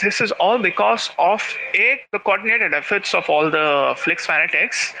mean this. This is all because of the coordinated efforts of all the Flix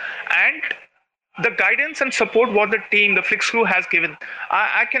fanatics and the guidance and support what the team, the Flix crew has given.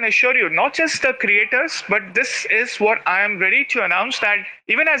 I can assure you, not just the creators, but this is what I am ready to announce, that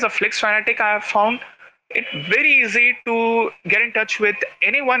even as a Flix fanatic, I have found it's very easy to get in touch with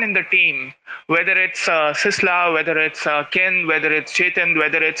anyone in the team, whether it's Sisla, whether it's Ken, whether it's Chetan,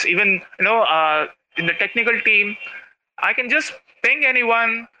 whether it's even in the technical team. I can just ping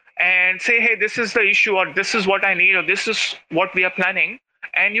anyone and say, hey, this is the issue, or this is what I need, or this is what we are planning,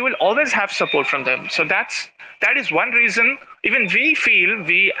 and you will always have support from them. So that is one reason even we feel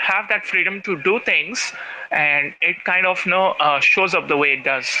we have that freedom to do things, and it kind of shows up the way it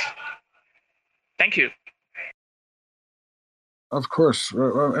does. Thank you. Of course.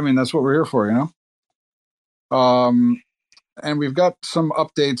 I mean, that's what we're here for, and we've got some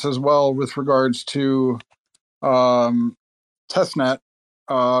updates as well with regards to testnet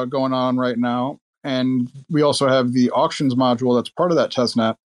going on right now. And we also have the auctions module that's part of that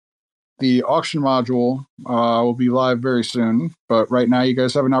testnet. The auction module will be live very soon. But right now, you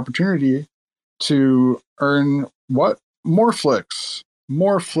guys have an opportunity to earn what? More Flix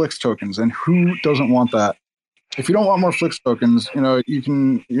tokens. And who doesn't want that? If you don't want more Flix tokens, you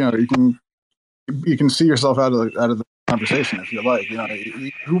can see yourself out of the conversation if you like.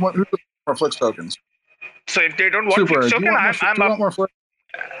 Who wants more Flix tokens? So if they don't want Flix token, I'm up. More Flix?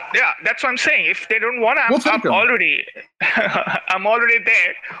 Yeah, that's what I'm saying. If they don't want, I'm already, I'm already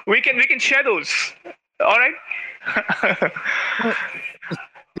there. We can share those. All right.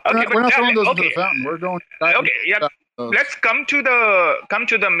 We're not throwing those into the fountain. We're going. Okay. Yeah. Let's come to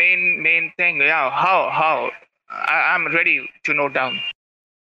the main thing. Yeah. How? I'm ready to note down.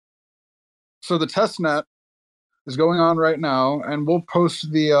 So the testnet is going on right now, and we'll post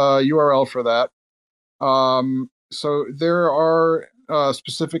the URL for that. So there are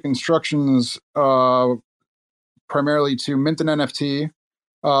specific instructions primarily to mint an NFT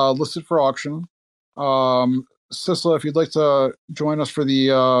listed for auction. Sisla, if you'd like to join us for the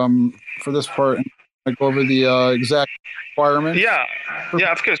for this part and go over the exact requirements. Yeah,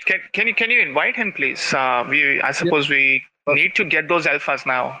 of course. Can you invite him, please? I suppose we need to get those alphas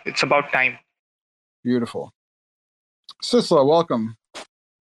now. It's about time. Beautiful. Sisla, welcome.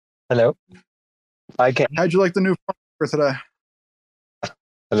 Hello. Hi, Ken. How'd you like the new format for today?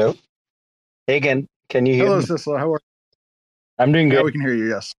 Hello. Hey, Ken. Can you hear me? Hello, Sisla. How are you? I'm doing great. Yeah, we can hear you,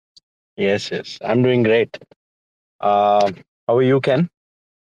 yes. Yes. I'm doing great. How are you, Ken?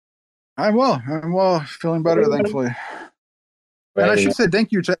 I'm well. Feeling better, thankfully. And I should say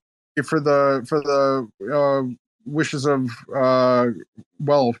thank you to you for the wishes of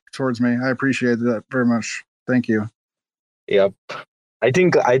well towards me. I appreciate that very much. Thank you. Yep. I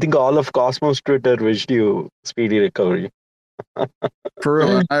think all of Cosmos Twitter wished you speedy recovery. For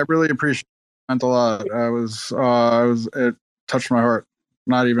real, I really appreciate it. Meant a lot. It touched my heart.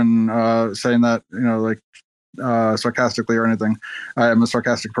 Not even saying that, sarcastically or anything. I am a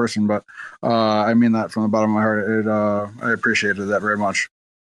sarcastic person, but I mean that from the bottom of my heart. I appreciated that very much.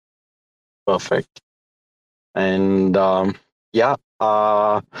 Perfect. And all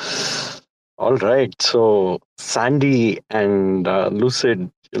right. So Sandy and Lucid,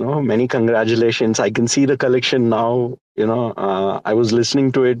 many congratulations. I can see the collection now. I was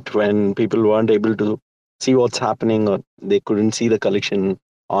listening to it when people weren't able to see what's happening, or they couldn't see the collection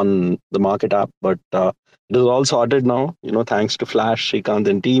on the market app, but it is all sorted now, thanks to Flash, Srikanth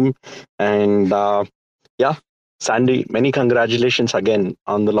and team. And Sandy, many congratulations again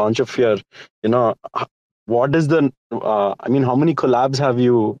on the launch of your, what is the, how many collabs have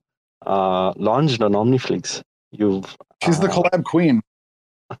you launched on OmniFlix? She's the collab queen.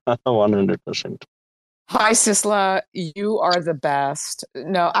 100%. Hi, Sisla. You are the best.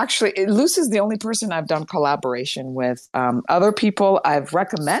 No, actually, Luce is the only person I've done collaboration with. Other people I've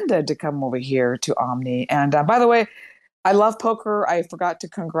recommended to come over here to Omni. And by the way, I love poker. I forgot to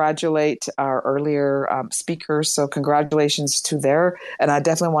congratulate our earlier speakers. So congratulations to there. And I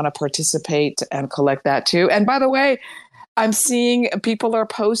definitely want to participate and collect that too. And by the way, I'm seeing people are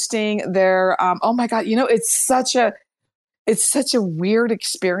posting their, oh my God, it's such a weird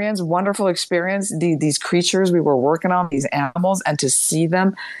experience, wonderful experience. These creatures we were working on, these animals, and to see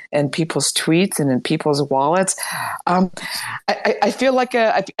them in people's tweets and in people's wallets, I feel like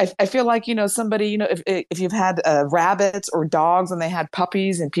somebody, if you've had rabbits or dogs and they had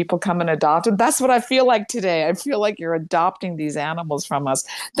puppies and people come and adopt them. That's what I feel like today. I feel like you're adopting these animals from us.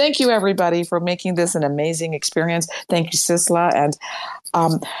 Thank you, everybody, for making this an amazing experience. Thank you, Sisla, and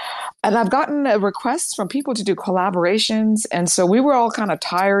I've gotten requests from people to do collaborations. And so we were all kind of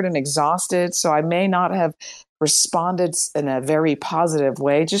tired and exhausted. So I may not have responded in a very positive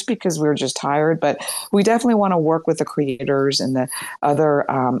way, just because we were just tired. But we definitely want to work with the creators and the other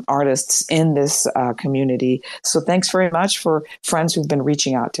artists in this community. So thanks very much for friends who've been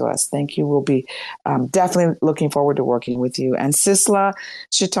reaching out to us. Thank you. We'll be definitely looking forward to working with you. And Sisla,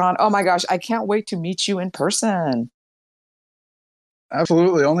 Shaitan, oh my gosh, I can't wait to meet you in person.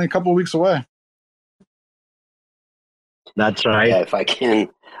 Absolutely. Only a couple of weeks away. That's right. Yeah, if I can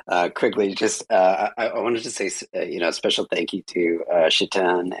quickly, just I wanted to say, a special thank you to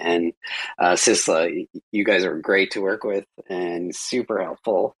Shaitan and Sisla. You guys are great to work with and super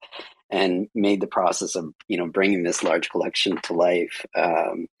helpful, and made the process of bringing this large collection to life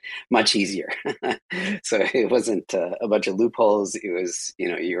much easier. So it wasn't a bunch of loopholes. It was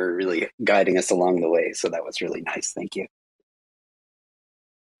you were really guiding us along the way. So that was really nice. Thank you.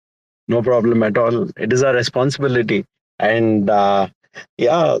 No problem at all. It is our responsibility. And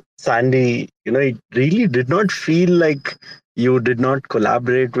Sandy, it really did not feel like you did not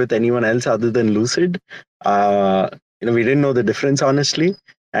collaborate with anyone else other than Lucid. We didn't know the difference, honestly.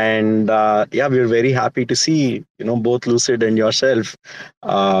 And we were very happy to see, both Lucid and yourself,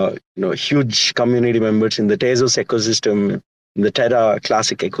 huge community members in the Tezos ecosystem, in the Terra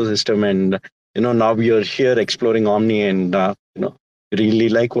Classic ecosystem. And, now we are here exploring Omni and, really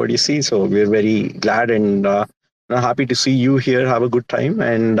like what you see. So we're very glad and happy to see you here, have a good time,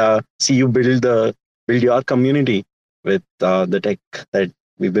 and see you build your community with the tech that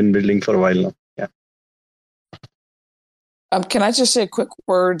we've been building for a while now. Yeah. Can I just say a quick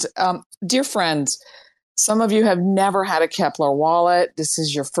word? Dear friends, some of you have never had a Kepler wallet. This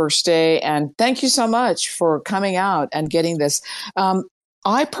is your first day, and thank you so much for coming out and getting this.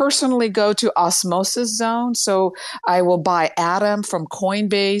 I personally go to Osmosis Zone, so I will buy Atom from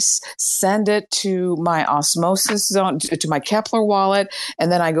Coinbase, send it to my Osmosis Zone, to my Kepler wallet,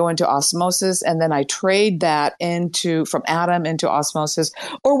 and then I go into Osmosis, and then I trade that from Atom into Osmosis,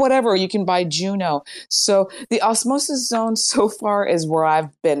 or whatever. You can buy Juno. So the Osmosis Zone so far is where I've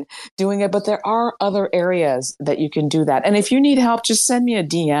been doing it, but there are other areas that you can do that. And if you need help, just send me a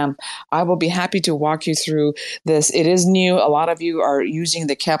DM. I will be happy to walk you through this. It is new. A lot of you are using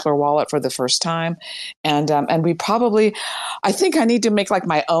the Kepler wallet for the first time. And we probably, I think I need to make like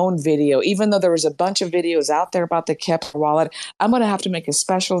my own video, even though there was a bunch of videos out there about the Kepler wallet. I'm going to have to make a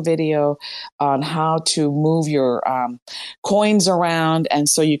special video on how to move your coins around. And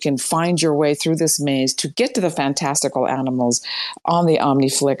so you can find your way through this maze to get to the fantastical animals on the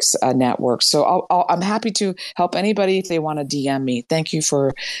OmniFlix network. So I'm happy to help anybody if they want to DM me. Thank you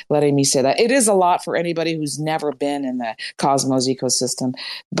for letting me say that. It is a lot for anybody who's never been in the Cosmos ecosystem.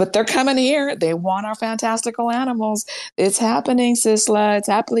 But they're coming here. They want our fantastical animals. It's happening, Sisla. It's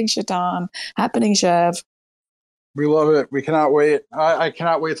happening, Shaitan. Happening, Chev. We love it. We cannot wait. I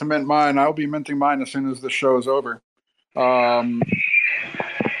cannot wait to mint mine. I'll be minting mine as soon as the show is over. I've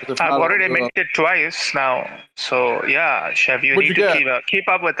already minted twice now. So yeah, Chev, you need to keep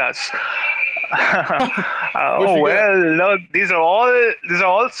up with us. No, these are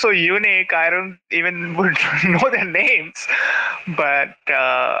all so unique. I don't even would know their names, but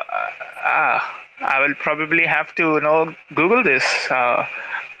I will probably have to Google this.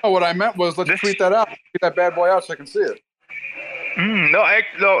 What I meant was let's tweet that out. Tweet that bad boy out so I can see it. No,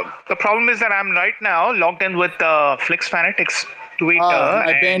 the problem is that I'm right now logged in with Flix Fanatics Twitter.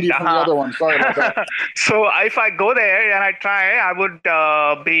 I banned you from the other one. Sorry about that. So if I go there and I try, I would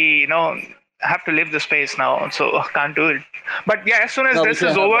be have to leave the space now, so I can't do it. But yeah, as soon as this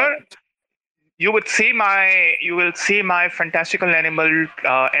is over, you will see my fantastical animal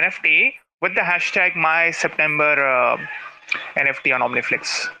NFT with the hashtag my September NFT on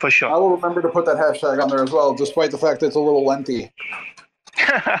OmniFlix for sure. I will remember to put that hashtag on there as well, despite the fact that it's a little lengthy.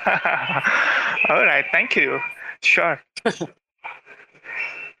 All right, thank you. Sure.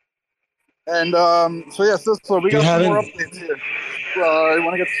 And so yes, so we got some more updates here. You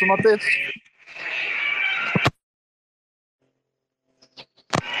want to get some updates?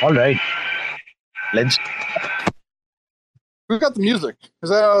 All right. Let's. We've got the music. Is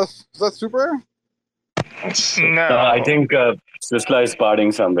that super? No. I think Sisla is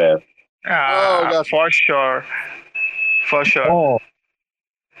partying somewhere. Oh gosh. For sure. Oh.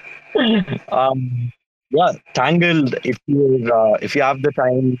 Tangled. If you have the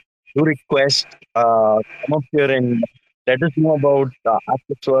time, do request come up here and let us know about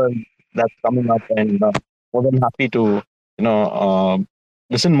Access World that's coming up, and more than happy to know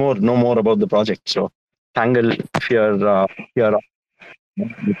more about the project. So Tangle, if you're here,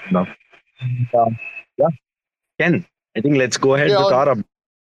 Ken, I think let's go ahead with our.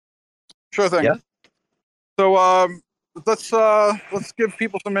 Sure thing. Yeah. So let's give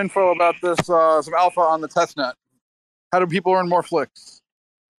people some info about this, some alpha on the testnet. How do people earn more Flix?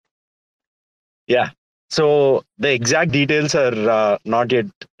 Yeah. So the exact details are not yet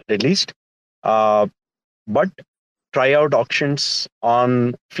released, but tryout auctions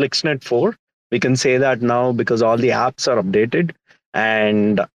on FlixNet 4. We can say that now because all the apps are updated.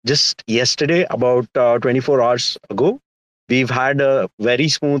 And just yesterday, about 24 hours ago, we've had a very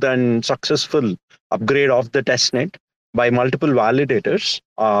smooth and successful upgrade of the testnet by multiple validators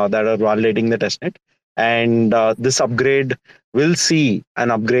that are validating the testnet. And this upgrade will see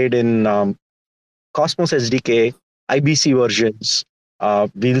an upgrade in Cosmos SDK, IBC versions.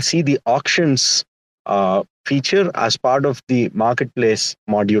 We'll see the auctions feature as part of the marketplace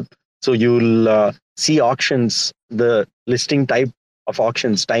module. So you'll see auctions, the listing type of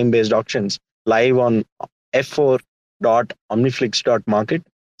auctions, time-based auctions, live on f4.omniflix.market.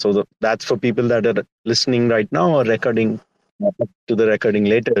 So that's for people that are listening right now or recording to the recording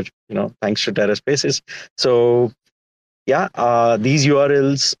later, thanks to TerraSpaces. So yeah, these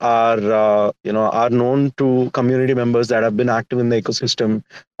URLs are known to community members that have been active in the ecosystem.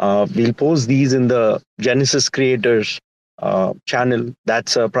 We'll post these in the Genesis creators channel.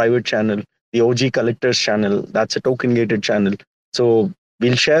 That's a private channel. The OG collectors channel. That's a token gated channel. So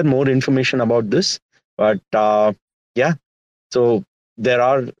we'll share more information about this. But yeah, so there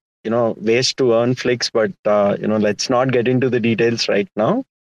are ways to earn Flix, but let's not get into the details right now.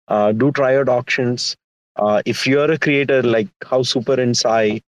 Do try out auctions. If you're a creator like how Super and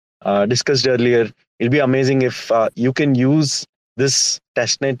Sai discussed earlier, it'll be amazing if you can use this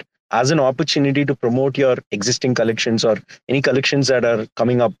testnet as an opportunity to promote your existing collections or any collections that are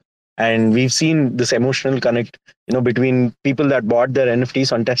coming up. And we've seen this emotional connect, between people that bought their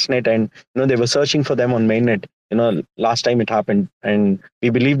NFTs on testnet and they were searching for them on mainnet. Last time it happened, and we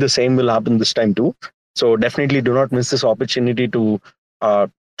believe the same will happen this time too. So definitely do not miss this opportunity to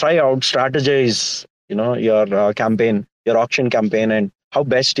try out, strategize, your campaign, your auction campaign, and how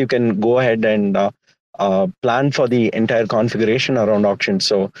best you can go ahead and plan for the entire configuration around auctions.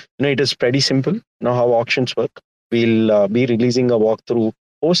 So it is pretty simple. How auctions work. We'll be releasing a walkthrough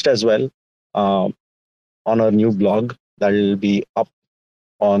post as well on our new blog that will be up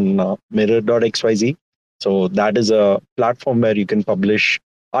on mirror.xyz. So that is a platform where you can publish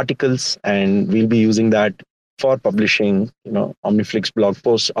articles, and we'll be using that for publishing, OmniFlix blog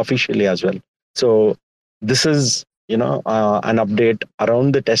posts officially as well. So this is, an update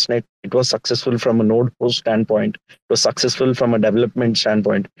around the testnet. It was successful from a node host standpoint. It was successful from a development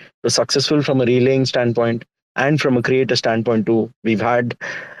standpoint. It was successful from a relaying standpoint and from a creator standpoint too. We've had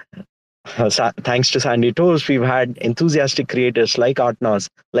thanks to Sandy Toast, we've had enthusiastic creators like Artnas,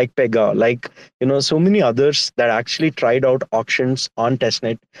 like Pega, like so many others that actually tried out auctions on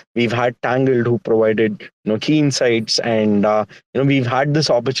testnet. We've had Tangled, who provided key insights, and we've had this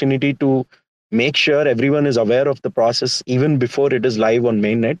opportunity to make sure everyone is aware of the process even before it is live on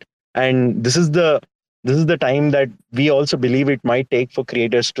mainnet. And this is the time that we also believe it might take for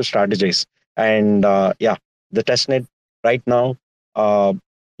creators to strategize. And the testnet right now.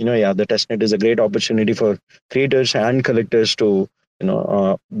 The testnet is a great opportunity for creators and collectors to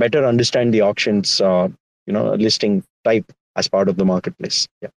better understand the auctions listing type as part of the marketplace.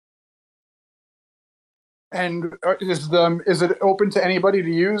 Yeah. And is it open to anybody to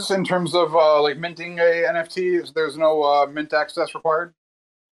use in terms of like minting a NFT? There's no mint access required?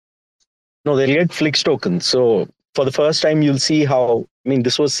 No, they'll get Flix tokens. So for the first time, you'll see how,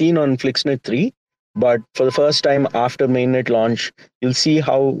 this was seen on FlixNet 3, but for the first time after mainnet launch, you'll see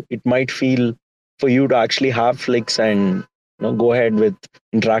how it might feel for you to actually have Flix and go ahead with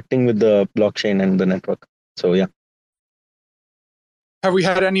interacting with the blockchain and the network. So yeah. Have we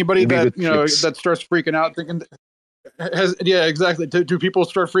had anybody that Flix. that starts freaking out thinking? Yeah, exactly. Do people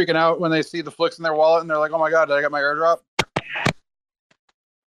start freaking out when they see the Flix in their wallet and they're like, "Oh my god, did I get my airdrop?"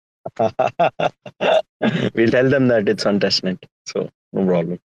 We'll tell them that it's on testnet, so no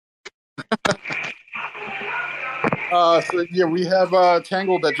problem. So yeah, we have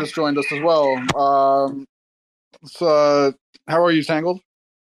Tangled that just joined us as well. So how are you, Tangled?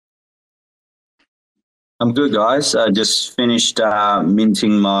 I'm good, guys. I just finished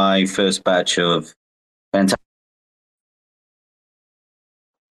minting my first batch of fantastic.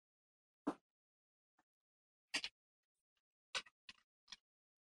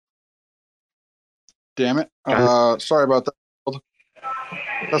 Damn it. Sorry about that.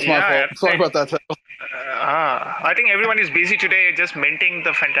 That's my fault. Sorry about that. I think everyone is busy today just minting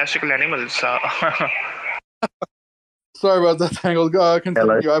the fantastical animals. Sorry about that, Tangled.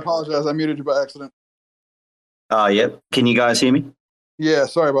 Continue. I apologize. I muted you by accident. Yep. Can you guys hear me? Yeah,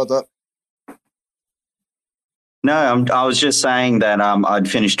 sorry about that. No, I was just saying that I'd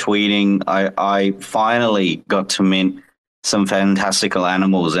finished tweeting. I finally got to mint some fantastical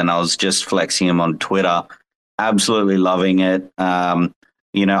animals, and I was just flexing them on Twitter. Absolutely loving it.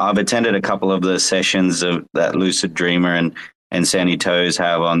 I've attended a couple of the sessions of that Lucid Dreamer and Sandy Toes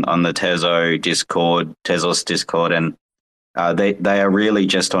have on the Tezos Discord, and they are really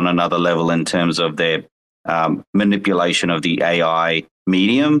just on another level in terms of their manipulation of the AI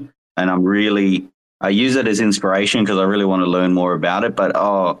medium, and I use it as inspiration because I really want to learn more about it. But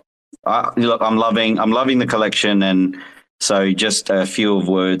look, I'm loving the collection, and so just a few of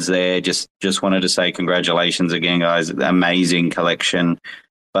words there. Just wanted to say congratulations again, guys. Amazing collection.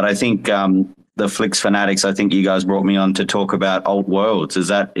 But I think the Flix fanatics, I think you guys brought me on to talk about alt worlds. Is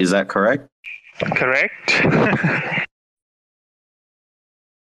that correct? Correct.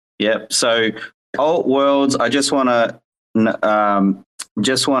 Yep. So alt worlds, I just want to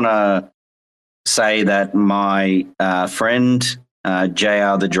say that my friend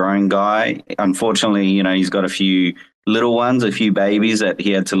JR the drone guy, unfortunately, he's got a few little ones, a few babies that he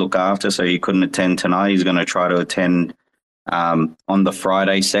had to look after, so he couldn't attend tonight. He's going to try to attend on the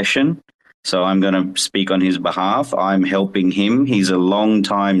Friday session. So I'm going to speak on his behalf. I'm helping him. He's a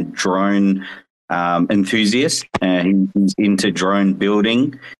long-time drone enthusiast. He's into drone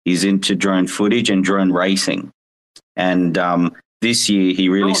building. He's into drone footage and drone racing. And this year he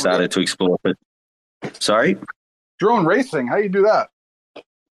really started to explore it. Sorry? Drone racing. How do you do that?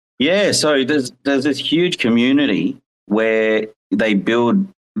 Yeah, so there's this huge community where they build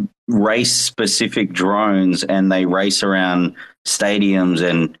race-specific drones and they race around stadiums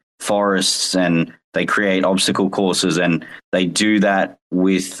and forests, and they create obstacle courses, and they do that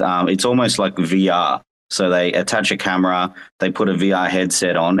with it's almost like VR. So they attach a camera, they put a VR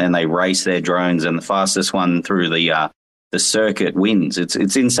headset on, and they race their drones, and the fastest one through the circuit wins.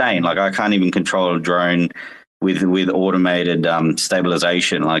 It's insane. Like, I can't even control a drone with automated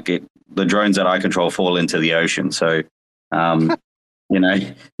stabilization. The drones that I control fall into the ocean. So,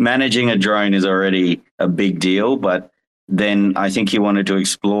 managing a drone is already a big deal. But then I think he wanted to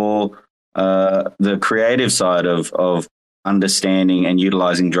explore the creative side of understanding and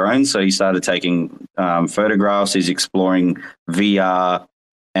utilizing drones. So he started taking photographs. He's exploring VR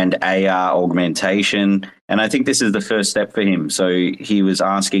and AR augmentation. And I think this is the first step for him. So he was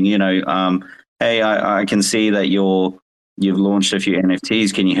asking, hey, I can see that you've launched a few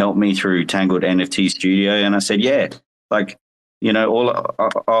NFTs. Can you help me through Tangled NFT Studio? And I said, yeah,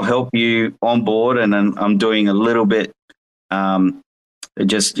 I'll help you on board. And then I'm doing a little bit,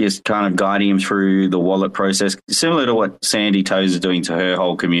 just kind of guiding him through the wallet process, similar to what Sandy Toes is doing to her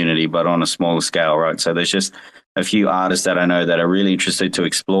whole community, but on a smaller scale, right? So there's just a few artists that I know that are really interested to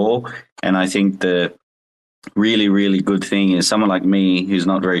explore. And I think the really, really good thing is someone like me, who's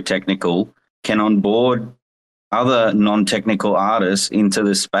not very technical, can onboard other non-technical artists into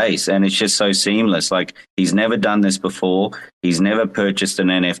the space, and it's just so seamless. Like, he's never done this before. He's never purchased an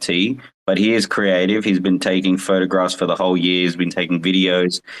NFT, but he is creative. He's been taking photographs for the whole year. He's been taking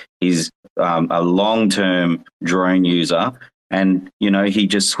videos. He's a long-term drone user, and he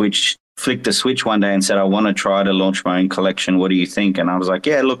just flicked a switch one day and said, I want to try to launch my own collection. What do you think? And I was like,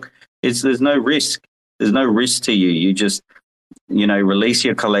 yeah, look, there's no risk. There's no risk to you. You just release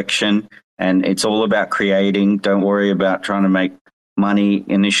your collection. And it's all about creating. Don't worry about trying to make money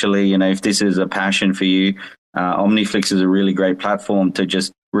initially. If this is a passion for you, OmniFlix is a really great platform to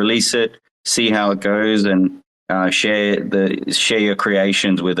just release it, see how it goes, and share your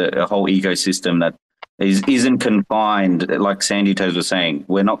creations with a whole ecosystem that isn't confined. Like Sandy Toes was saying,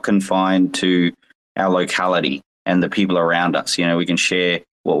 we're not confined to our locality and the people around us. We can share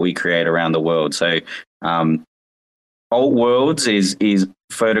what we create around the world. So Alt Worlds is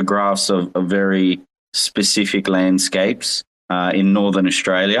photographs of very specific landscapes in Northern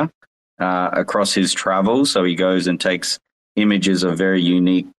Australia across his travels. So he goes and takes images of very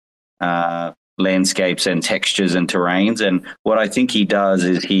unique landscapes and textures and terrains. And what I think he does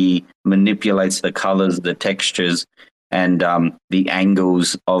is he manipulates the colors, the textures, and the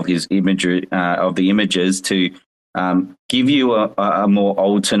angles of his images to give you a more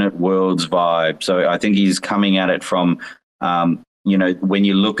alternate worlds vibe. So I think he's coming at it from, when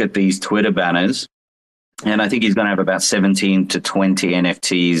you look at these Twitter banners, and I think he's going to have about 17 to 20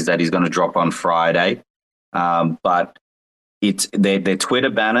 NFTs that he's going to drop on Friday. But they're Twitter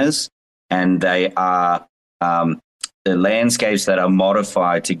banners, and they are the landscapes that are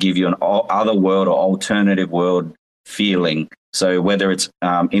modified to give you an other world or alternative world feeling. So whether it's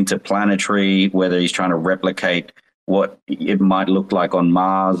interplanetary, whether he's trying to replicate what it might look like on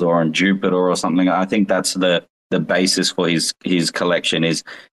Mars or on Jupiter or something, I think that's the basis for his collection.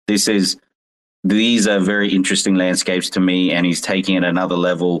 This is these are very interesting landscapes to me, and he's taking it another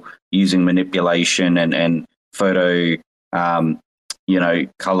level using manipulation and photo,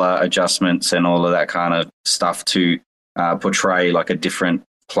 color adjustments and all of that kind of stuff to portray like a different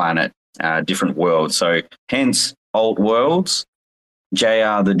planet, different world. So hence Alt Worlds,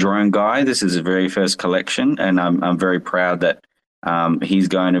 JR the drone guy. This is his very first collection, and I'm very proud that he's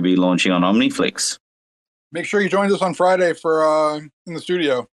going to be launching on OmniFlix. Make sure you join us on Friday for in the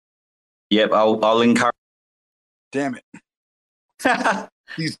studio. Yep, I'll encourage. Damn it!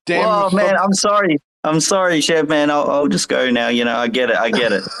 These damn. Oh man, I'm sorry, Chef. Man, I'll just go now. I get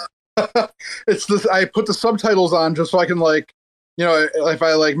it. It's this. I put the subtitles on just so I can if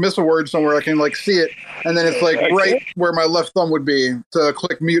I miss a word somewhere, I can see it, and then it's right where my left thumb would be to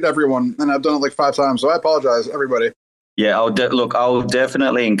click mute everyone, and I've done it 5 times, so I apologize, everybody. Yeah, I'll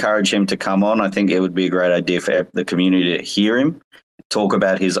definitely encourage him to come on. I think it would be a great idea for the community to hear him talk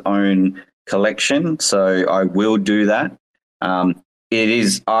about his own collection. So I will do that. It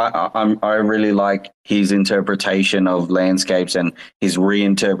is. I really like his interpretation of landscapes and his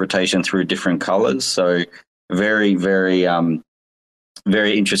reinterpretation through different colors. So very, very,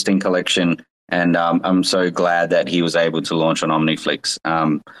 very interesting collection. And I'm so glad that he was able to launch on OmniFlix.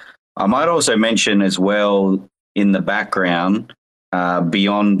 I might also mention as well in the background,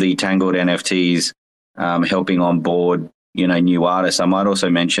 beyond the Tangled NFTs, helping on board new artists. I might also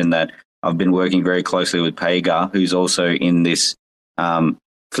mention that I've been working very closely with Pega, who's also in this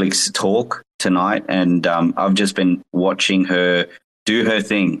FlixTalk tonight, and I've just been watching her do her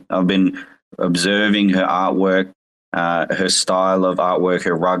thing. I've been observing her artwork, her style of artwork,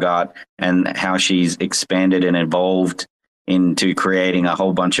 her rug art, and how she's expanded and evolved into creating a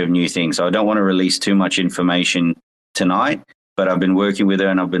whole bunch of new things. So I don't want to release too much information tonight, but I've been working with her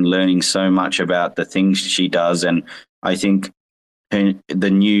and I've been learning so much about the things she does, and I think the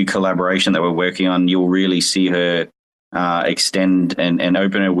new collaboration that we're working on, you'll really see her extend and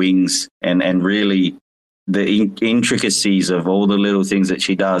open her wings, and really the intricacies of all the little things that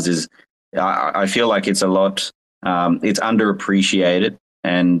she does is, I feel like it's a lot, it's underappreciated,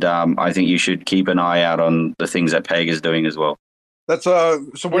 and I think you should keep an eye out on the things that Peg is doing as well. That's so.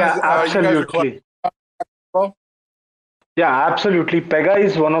 Absolutely. Yeah, absolutely. Pega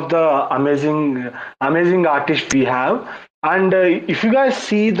is one of the amazing artists we have. And if you guys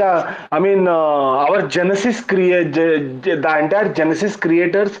see our Genesis the entire Genesis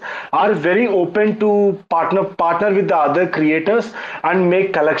creators are very open to partner with the other creators and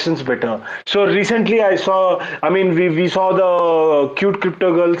make collections better. So recently we saw the Cute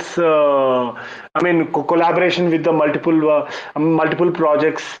Crypto Girls, collaboration with the multiple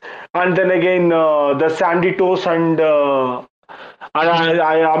projects, and then again the Sandy Toes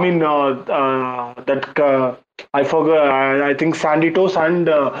I forgot. I think Sandy Toes and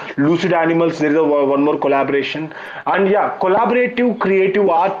Lucid Animals. There is one more collaboration, and yeah, collaborative creative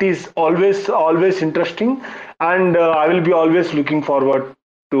art is always interesting, and I will be always looking forward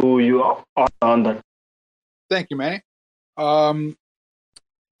to you on that. Thank you, Manny.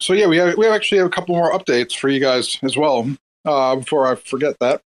 So yeah, we actually have a couple more updates for you guys as well. Before I forget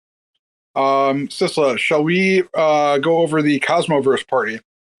that, Sisla, shall we go over the Cosmoverse party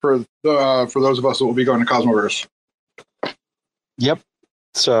for those of us that will be going to Cosmoverse? Yep.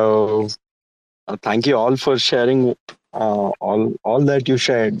 So thank you all for sharing all that you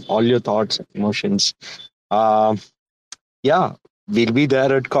shared, all your thoughts, emotions. Yeah, we'll be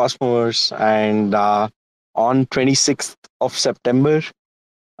there at Cosmoverse, and on 26th of September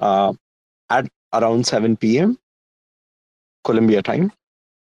at around 7 p.m. Colombia time.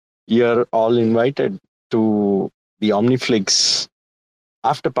 You're all invited to the OmniFlix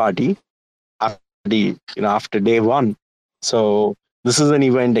after party, after day one. So this is an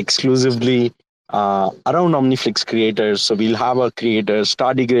event exclusively around OmniFlix creators. So we'll have our creators,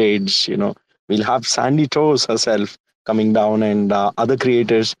 tardigrades, we'll have Sandy Toes herself coming down, and other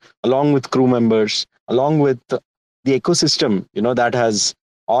creators, along with crew members, along with the ecosystem, that has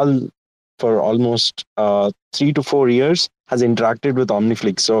for almost 3 to 4 years has interacted with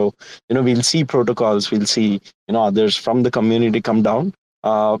OmniFlix. So, we'll see protocols, we'll see, others from the community come down.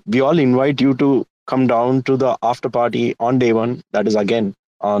 We all invite you to come down to the after party on day one. That is again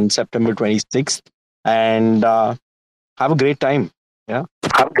on September 26th, and have a great time. Yeah.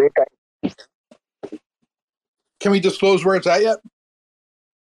 Have a great time. Can we disclose where it's at yet?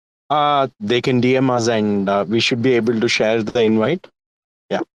 They can DM us, and we should be able to share the invite.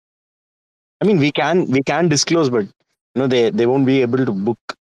 Yeah. I mean, we can disclose, but they won't be able to book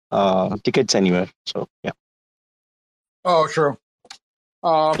tickets anywhere. So yeah. Oh, true.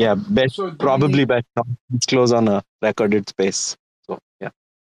 Yeah, best not to disclose on a recorded space. So yeah.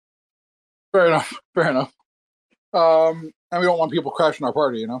 Fair enough. Fair enough. And we don't want people crashing our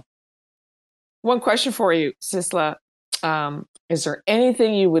party, One question for you, Sisla. Is there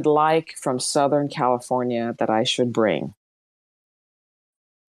anything you would like from Southern California that I should bring?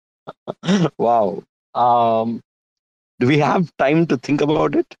 Wow. Do we have time to think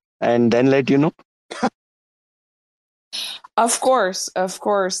about it and then let you know? Of course.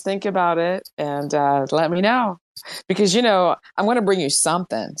 Think about it and let me know. Because, I'm going to bring you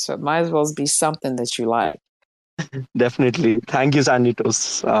something. So it might as well be something that you like. Definitely. Thank you,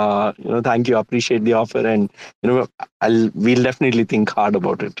 Sanditos. Thank you. Appreciate the offer. And, we'll definitely think hard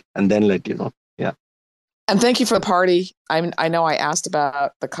about it and then let you know. Yeah. And thank you for the party. I know I asked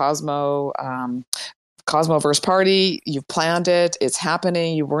about the Cosmoverse party. You've planned it. It's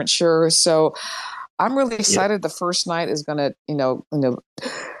happening. You weren't sure. So I'm really excited. Yeah. The first night is going to,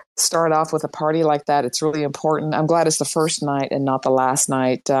 start off with a party like that. It's really important. I'm glad it's the first night and not the last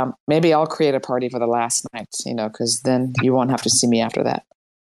night. Maybe I'll create a party for the last night, because then you won't have to see me after that.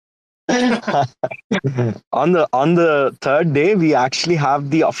 On the third day, we actually have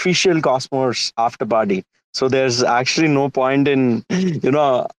the official Cosmos after party. So there's actually no point in,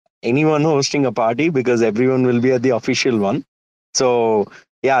 anyone hosting a party because everyone will be at the official one. So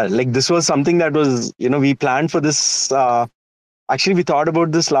yeah, like this was something that was, we planned for this. Actually, we thought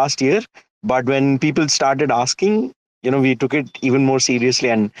about this last year, but when people started asking, we took it even more seriously.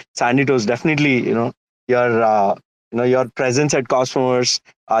 And Sanditos definitely, your presence at Cosmos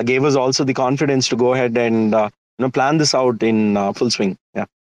gave us also the confidence to go ahead and plan this out in full swing. Yeah.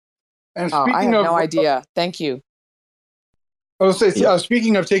 And I had no idea. Thank you. I was say,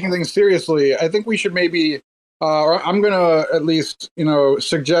 speaking of taking things seriously, I think we should maybe, or I'm going to at least,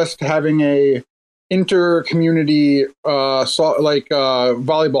 suggest having a inter-community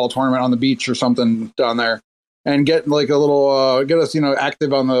volleyball tournament on the beach or something down there, and get like a little get us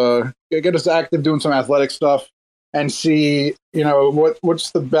active doing some athletic stuff, and see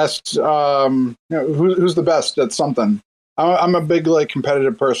what's the best who's the best at something. I'm a big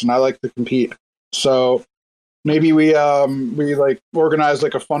competitive person. I like to compete, so maybe we organize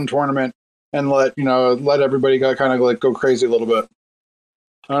a fun tournament and let everybody go crazy a little bit.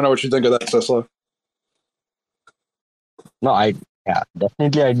 I don't know what you think of that, Sisla. No,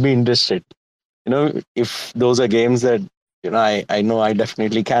 definitely I'd be interested. If those are games that, I know I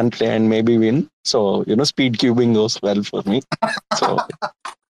definitely can play and maybe win. So, speed cubing goes well for me. So.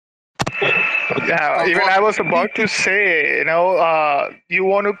 Yeah, even I was about to say, you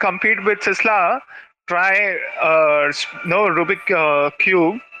want to compete with Sisla, try Rubik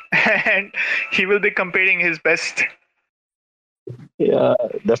cube, and he will be competing his best. Yeah,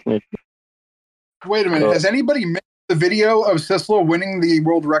 definitely. Wait a minute. Has anybody made the video of Sisla winning the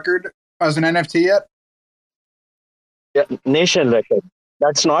world record as an NFT yet? Yeah, nation record.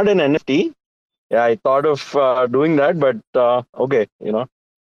 That's not an NFT. Yeah, I thought of doing that, but okay,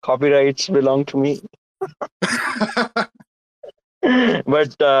 copyrights belong to me.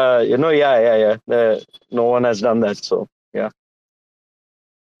 But yeah. No one has done that, so yeah.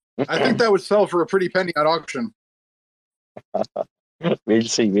 I think that would sell for a pretty penny at auction. We'll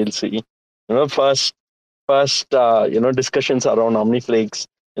see. First, discussions around OmniFlix.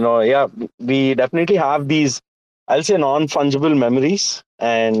 We definitely have these, I'll say, non-fungible memories,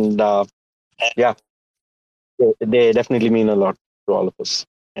 and they definitely mean a lot to all of us.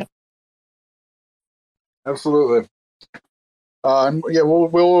 Yeah, absolutely.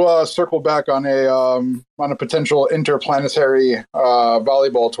 We'll circle back on a potential interplanetary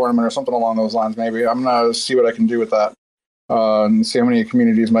volleyball tournament or something along those lines. Maybe I'm gonna see what I can do with that. And see how many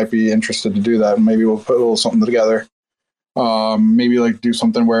communities might be interested to do that, and maybe we'll put a little something together. Maybe do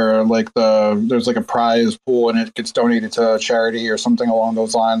something where there's a prize pool and it gets donated to charity or something along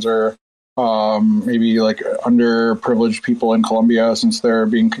those lines, or maybe underprivileged people in Colombia, since they're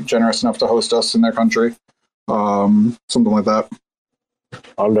being generous enough to host us in their country, something like that.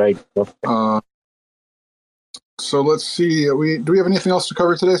 All right. So let's see. Do we have anything else to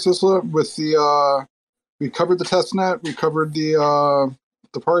cover today, Sisla? With the we covered the testnet, we covered the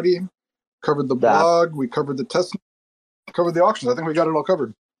party, covered the blog, we covered the testnet, covered the auctions. I think we got it all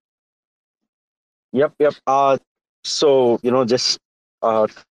covered. Yep. So just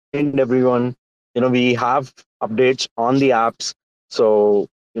remind everyone, we have updates on the apps. So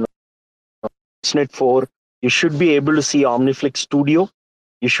testnet 4, you should be able to see OmniFlix Studio.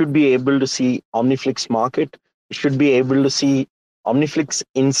 You should be able to see OmniFlix Market. You should be able to see OmniFlix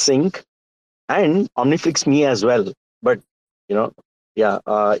In Sync and OmniFlix Me as well. But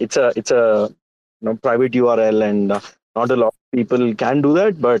it's a private URL, and not a lot of people can do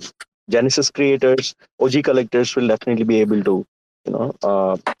that. But Genesis creators, OG collectors will definitely be able to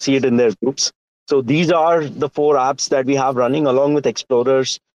see it in their groups. So these are the 4 apps that we have running along with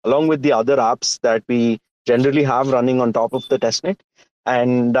Explorers, along with the other apps that we generally have running on top of the testnet.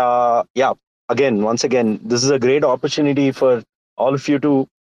 And once again, this is a great opportunity for all of you to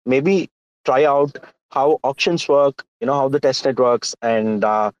maybe try out how auctions work, how the testnet works, and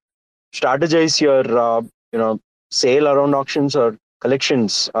strategize your sale around auctions or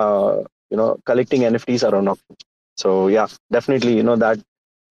collections, collecting NFTs around auctions. So yeah, definitely, that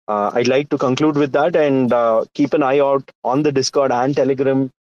I'd like to conclude with that, and keep an eye out on the Discord and Telegram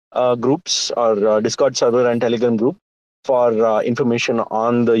groups, or Discord server and Telegram group, for information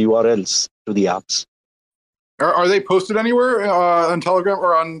on the URLs to the apps. Are they posted anywhere on Telegram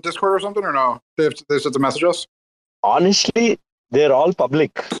or on Discord or something, or no? They have to message us? Honestly, they're all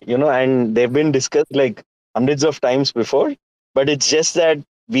public, and they've been discussed like hundreds of times before, but it's just that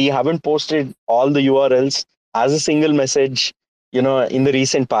we haven't posted all the URLs as a single message, in the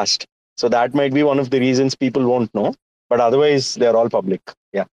recent past. So that might be one of the reasons people won't know, but otherwise they're all public.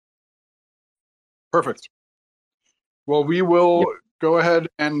 Yeah. Perfect. Well, we will go ahead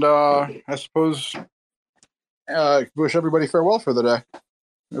and I suppose wish everybody farewell for the day.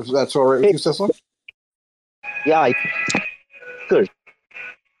 If that's all right with you, Sisla? Yeah. Good.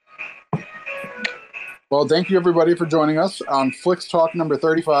 Well, thank you everybody for joining us on FlixTalk number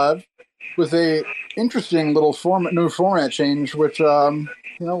 35 with a interesting little new format change, which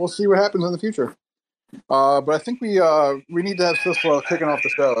we'll see what happens in the future. But I think we need to have Sisla kicking off the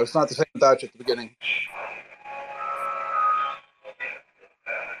show. It's not the same without you at the beginning.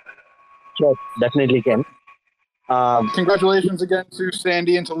 Sure, definitely can. Congratulations again to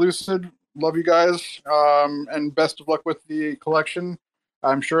Sandy and to Lucid. Love you guys, and best of luck with the collection.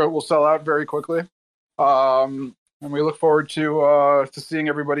 I'm sure it will sell out very quickly. And we look forward to seeing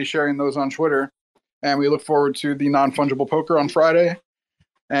everybody sharing those on Twitter. And we look forward to the non-fungible poker on Friday,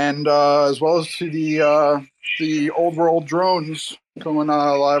 and as well as to the old world drones coming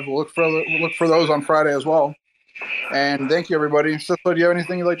live. We'll look for those on Friday as well. And thank you, everybody. Sisla, do you have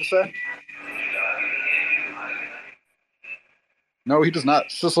anything you'd like to say? No, he does not.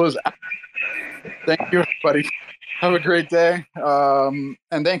 Sisla is out. Thank you, everybody. Have a great day. And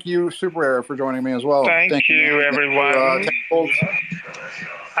thank you, Super Air, for joining me as well. Thank you, everyone.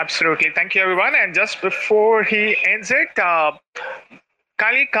 Absolutely. Thank you, everyone. And just before he ends it,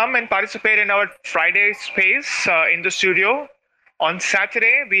 kindly come and participate in our Friday space in the studio. On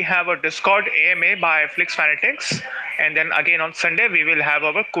Saturday, we have a Discord AMA by Flix Fanatics. And then again on Sunday, we will have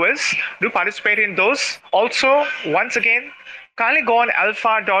our quiz. Do participate in those. Also, once again, kindly go on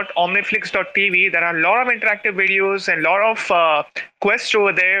alpha.omniflix.tv. There are a lot of interactive videos and a lot of quests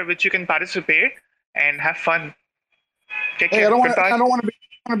over there which you can participate and have fun. Take care. I don't want to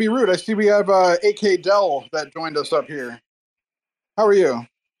be rude. I see we have AK Dell that joined us up here. How are you?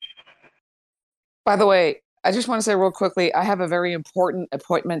 By the way, I just want to say real quickly, I have a very important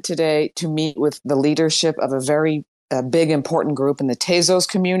appointment today to meet with the leadership of a very big, important group in the Tezos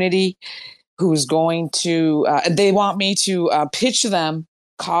community who's going to, they want me to pitch them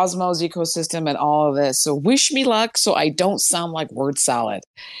Cosmos ecosystem and all of this. So wish me luck so I don't sound like word salad,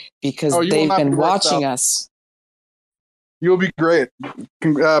 because they've been watching us. You'll be great.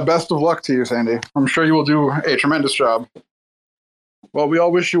 Best of luck to you, Sandy. I'm sure you will do a tremendous job. Well, we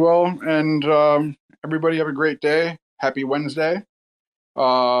all wish you well, and everybody have a great day. Happy Wednesday.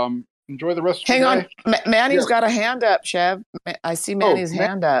 Enjoy the rest of your day. Hang on. Manny's got a hand up, Chev. I see Manny's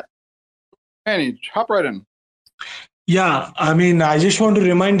hand up. Manny, hop right in. Yeah, I just want to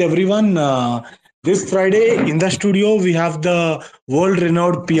remind everyone, this Friday in the studio, we have the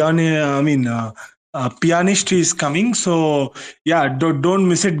world-renowned pianist is coming. So, yeah, don't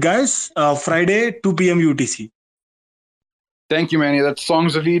miss it, guys. Friday, 2 p.m. UTC. Thank you, Manny. That's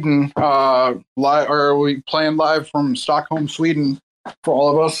Songs of Eden. We playing live from Stockholm, Sweden, for all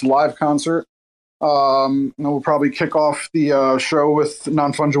of us, live concert. We'll probably kick off the show with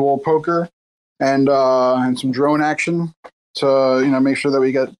non-fungible poker and some drone action to make sure that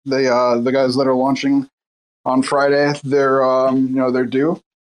we get the guys that are launching on Friday their due,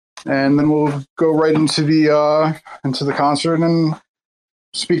 and then we'll go right into the concert and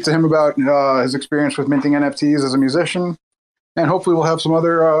speak to him about his experience with minting NFTs as a musician. And hopefully we'll have some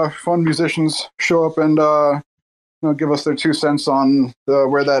other fun musicians show up and give us their 2 cents on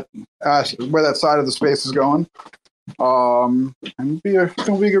where that side of the space is going. And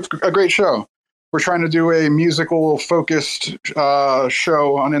it'll be a great show. We're trying to do a musical focused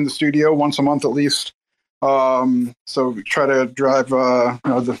show on In the Studio once a month at least. So we try to drive the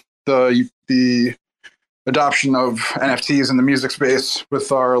adoption of NFTs in the music space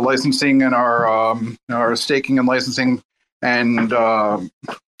with our licensing and our staking and licensing and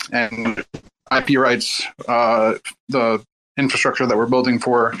IP rights, the infrastructure that we're building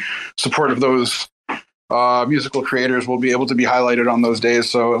for support of those musical creators will be able to be highlighted on those days.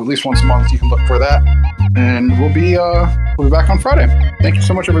 So at least once a month, you can look for that. And we'll be back on Friday. Thank you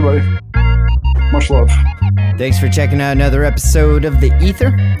so much, everybody. Much love. Thanks for checking out another episode of The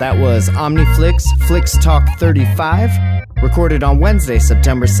Ether. That was OmniFlix FlixTalk 35, recorded on Wednesday,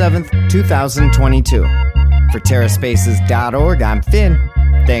 September 7th, 2022. For TerraSpaces.org, I'm Finn.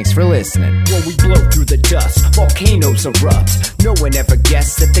 Thanks for listening. When we blow through the dust, volcanoes erupt. No one ever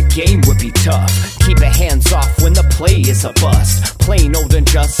guessed that the game would be tough. Keep it hands off when the play is a bust. Plain old and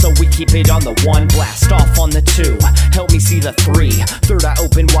just, so we keep it on the 1. Blast off on the 2. Help me see the 3. Third eye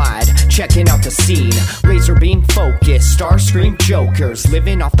open wide, checking out the scene. Laser beam focus, Starscream jokers.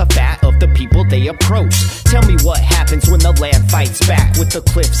 Living off the fat of the people they approach. Tell me what happens when the land fights back. With the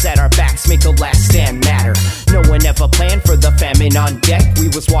cliffs at our backs, make the last stand matter. No one ever planned for the famine on deck. We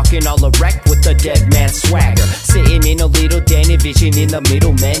was walking all erect with the dead man swagger. Sitting in a little den, envisioning the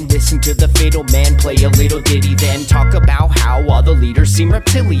middlemen. Listen to the fatal man play a little ditty, then talk about how all the leaders seem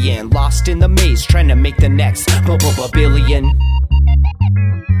reptilian. Lost in the maze, trying to make the next billion.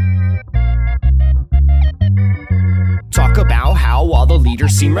 Talk about how all the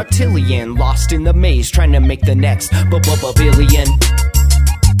leaders seem reptilian. Lost in the maze, trying to make the next billion.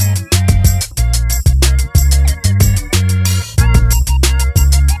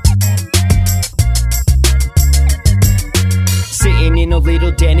 Sitting in a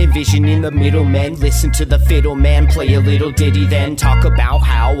little den, envisioning the middlemen. Listen to the fiddle man play a little ditty, then talk about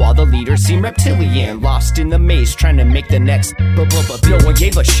how all the leaders seem reptilian. Lost in the maze, trying to make the next No one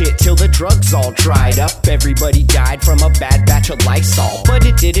gave a shit till the drugs all dried up. Everybody died from a bad batch of Lysol. But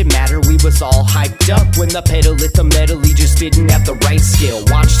it didn't matter, we was all hyped up. When the pedal hit the metal, he just didn't have the right skill.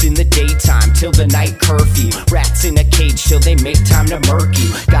 Watched in the daytime till the night curfew. Rats in a cage till they make time to murk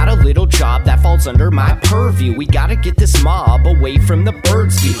you. Got a little job that falls under my purview. We gotta get this mob away from the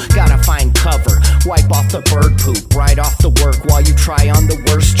bird's view. Gotta find cover, wipe off the bird poop. Right off the work while you try on the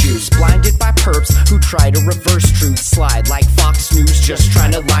worst juice. Blinded by perps who try to reverse truth. Slide like Fox News, just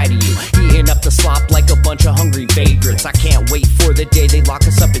trying to lie to you. Eating up the slop like a bunch of hungry vagrants. I can't wait for the day they lock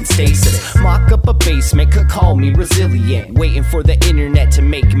us up in stasis. Mock up a basement, could call me resilient. Waiting for the internet to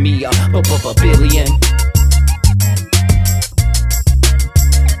make me a billion.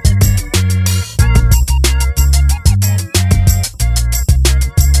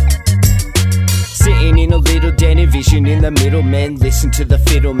 Sitting in a little den, envisioning the middlemen. Listen to the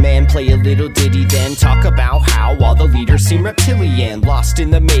fiddle man play a little ditty, then talk about how all the leaders seem reptilian. Lost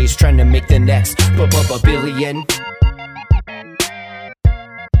in the maze, trying to make the next billion.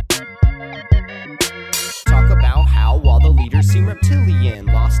 Talk about how all the leaders seem reptilian.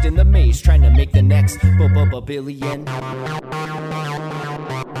 Lost in the maze, trying to make the next billion.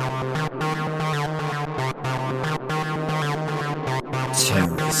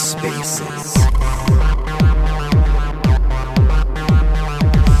 TerraSpaces.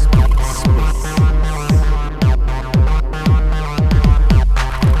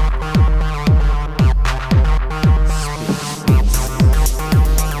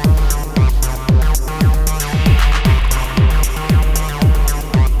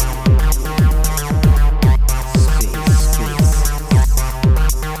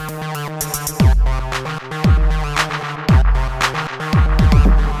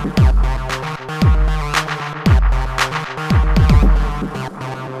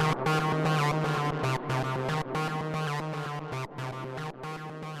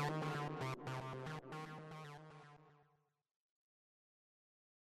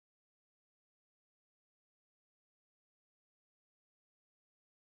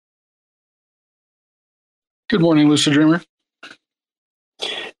 Good morning, Lucid Dreamer.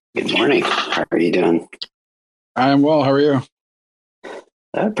 Good morning. How are you doing? I am well. How are you?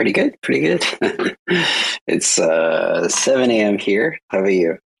 Pretty good. Pretty good. It's 7 a.m. here. How are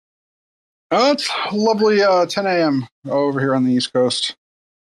you? It's lovely 10 a.m. over here on the East Coast.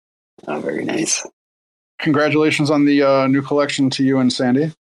 Oh, very nice. Congratulations on the new collection to you and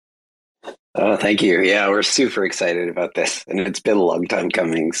Sandy. Oh, thank you. Yeah, we're super excited about this, and it's been a long time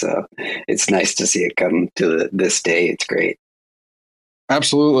coming, so it's nice to see it come to this day. It's great.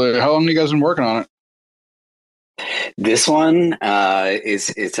 Absolutely. How long have you guys been working on it? This one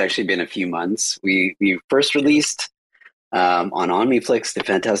it's actually been a few months. We first released on OmniFlix the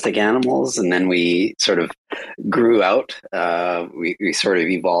Fantastic Animals, and then we sort of grew out. We sort of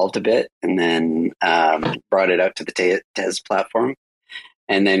evolved a bit, and then brought it out to the Tez platform.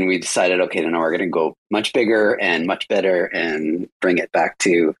 And then we decided, okay, no, we're going to go much bigger and much better and bring it back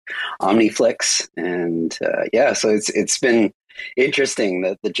to OmniFlix. And so it's been interesting,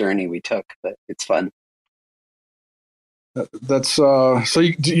 the journey we took, but it's fun. That's so.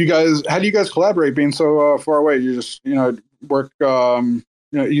 You guys, how do you guys collaborate? Being so far away, you just work.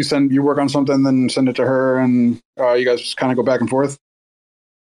 You work on something, then send it to her, and you guys just kind of go back and forth.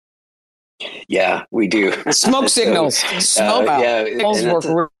 Yeah, we do. Smoke signals. Smoke out.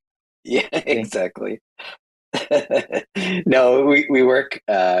 Yeah, exactly. No, we work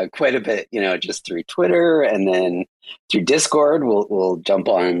quite a bit, just through Twitter, and then through Discord. We'll jump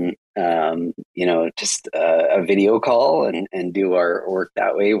on, just a video call and do our work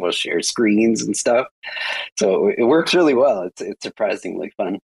that way. We'll share screens and stuff. So it works really well. It's surprisingly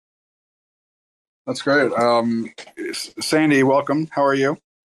fun. That's great. Sandy, welcome. How are you?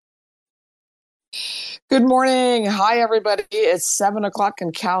 Good morning. Hi, everybody. It's 7:00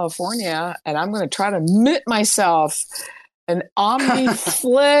 in California, and I'm going to try to mint myself an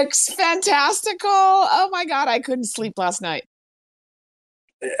OmniFlix Fantastical. Oh, my God. I couldn't sleep last night.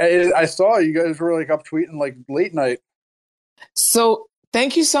 I saw you guys were up tweeting late night. So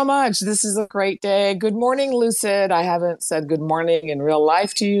thank you so much. This is a great day. Good morning, Lucid. I haven't said good morning in real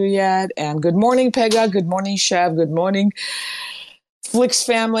life to you yet. And good morning, Pega. Good morning, Chev. Good morning, Flix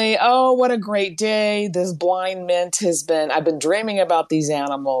family. Oh, what a great day. This blind mint I've been dreaming about these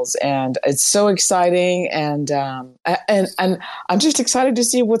animals, and it's so exciting. And I'm just excited to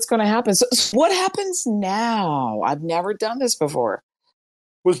see what's going to happen. So what happens now? I've never done this before.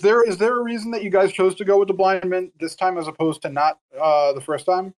 Is there a reason that you guys chose to go with the blind mint this time as opposed to not the first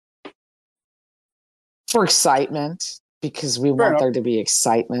time? For excitement, because we want there to be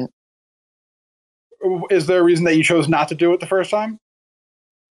excitement. Is there a reason that you chose not to do it the first time?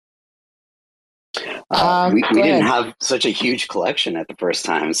 We didn't have such a huge collection at the first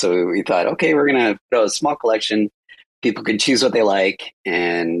time, so we thought, okay, we're going to put a small collection. People can choose what they like,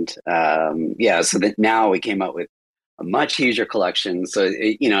 and so that now we came up with a much huger collection, so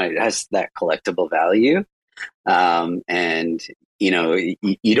it has that collectible value, and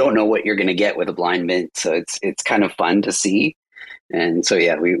you don't know what you're going to get with a blind mint, so it's kind of fun to see, and so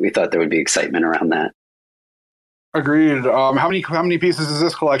we thought there would be excitement around that. Agreed. How many pieces is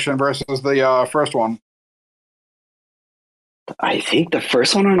this collection versus the first one? I think the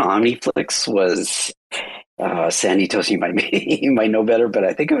first one on OmniFlix was Sandy Toast. You might know better, but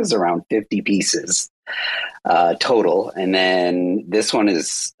I think it was around 50 pieces total, and then this one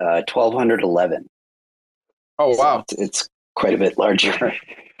is 1,211. Oh wow! So it's quite a bit larger.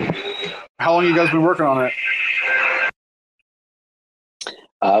 How long have you guys been working on it?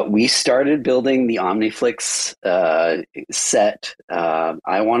 We started building the OmniFlix set,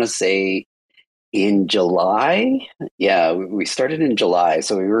 I want to say in July. Yeah, we started in July.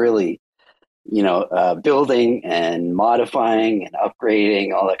 So we were really, building and modifying and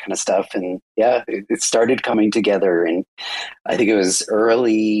upgrading, all that kind of stuff. And it started coming together. And I think it was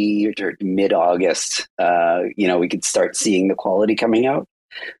early or mid-August, we could start seeing the quality coming out.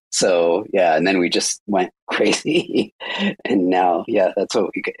 So, and then we just went crazy. And now, that's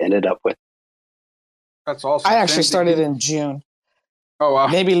what we ended up with. That's awesome. I actually started in June. Oh, wow.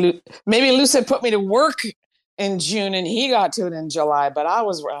 Maybe Lucid put me to work in June and he got to it in July, but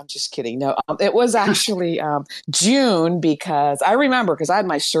I'm just kidding. No, it was actually June, because I remember, because I had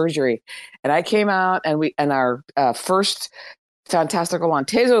my surgery and I came out and our first Fantastical on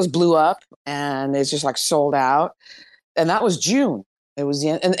Tezos blew up and it's just sold out. And that was June. It was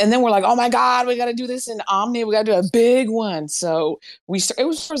and then we're like, oh my God, we got to do this in Omni. We got to do a big one. So it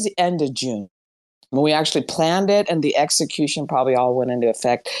was towards the end of June when we actually planned it, and the execution probably all went into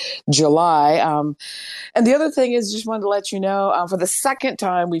effect July. And the other thing is, just wanted to let you know, for the second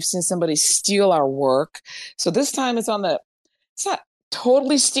time, we've seen somebody steal our work. So this time it's not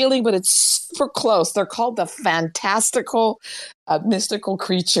totally stealing, but it's super close. They're called the Fantastical Mystical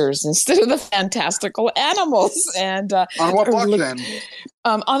Creatures instead of the Fantastical Animals. And on what blockchain?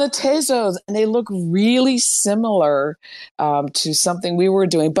 On the Tezos, and they look really similar to something we were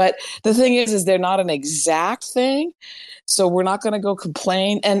doing. But the thing is they're not an exact thing. So we're not going to go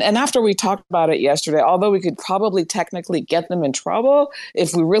complain. And after we talked about it yesterday, although we could probably technically get them in trouble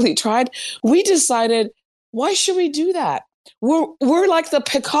if we really tried, we decided, why should we do that? We're like the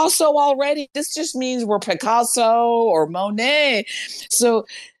Picasso already. This just means we're Picasso or Monet. So,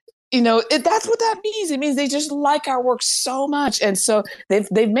 that's what that means. It means they just like our work so much. And so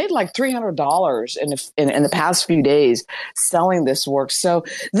they've made like $300 in the past few days selling this work. So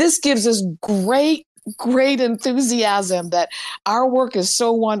this gives us great great enthusiasm that our work is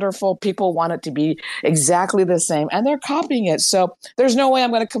so wonderful. People want it to be exactly the same, and they're copying it. So there's no way I'm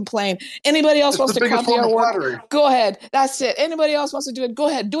going to complain. Anybody else wants to copy our work? Go ahead. That's it. Anybody else wants to do it? Go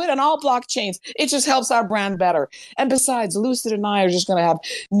ahead. Do it on all blockchains. It just helps our brand better. And besides, Lucid and I are just going to have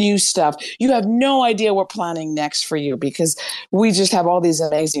new stuff. You have no idea what we're planning next for you because we just have all these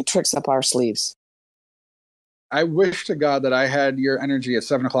amazing tricks up our sleeves. I wish to God that I had your energy at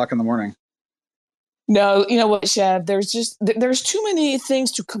 7:00 in the morning. No, you know what, Shad? There's too many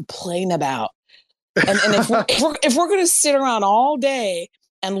things to complain about, and if we're going to sit around all day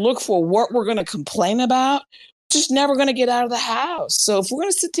and look for what we're going to complain about, just never going to get out of the house. So if we're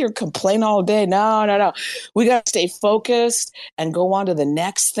going to sit there and complain all day, no, we got to stay focused and go on to the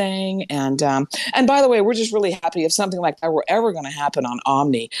next thing. And by the way, we're just really happy if something like that were ever going to happen on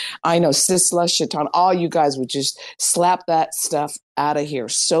Omni. I know Sisla, Shaitan, all you guys would just slap that stuff out of here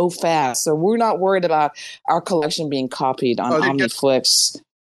so fast. So we're not worried about our collection being copied on OmniFlix.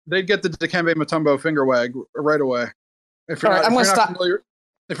 They'd get the Dikembe Mutombo finger wag right away. If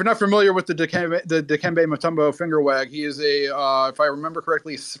you're not familiar with the Dikembe Mutombo finger wag, he is if I remember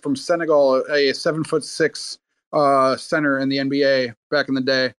correctly, from Senegal, a 7'6" center in the NBA back in the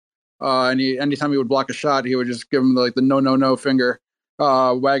day. And anytime he would block a shot, he would just give him the no finger,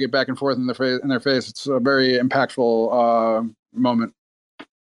 wag it back and forth in their face. It's a very impactful moment.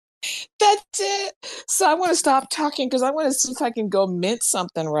 That's it. So I want to stop talking because I want to see if I can go mint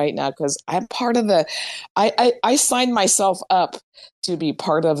something right now because I'm part of I signed myself up to be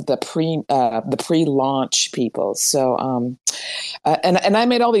part of the pre-launch people. So and I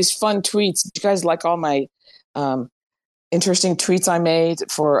made all these fun tweets. You guys like all my interesting tweets I made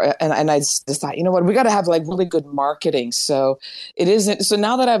and I just thought, you know what, we got to have really good marketing. So it isn't. So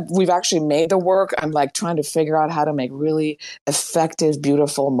now that we've actually made the work, I'm trying to figure out how to make really effective,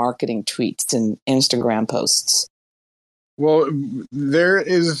 beautiful marketing tweets and Instagram posts. Well, there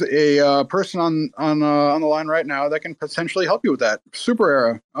is a person on the line right now that can potentially help you with that. Super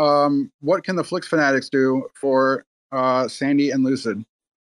Era. What can the Flix fanatics do for Sandy and Lucid?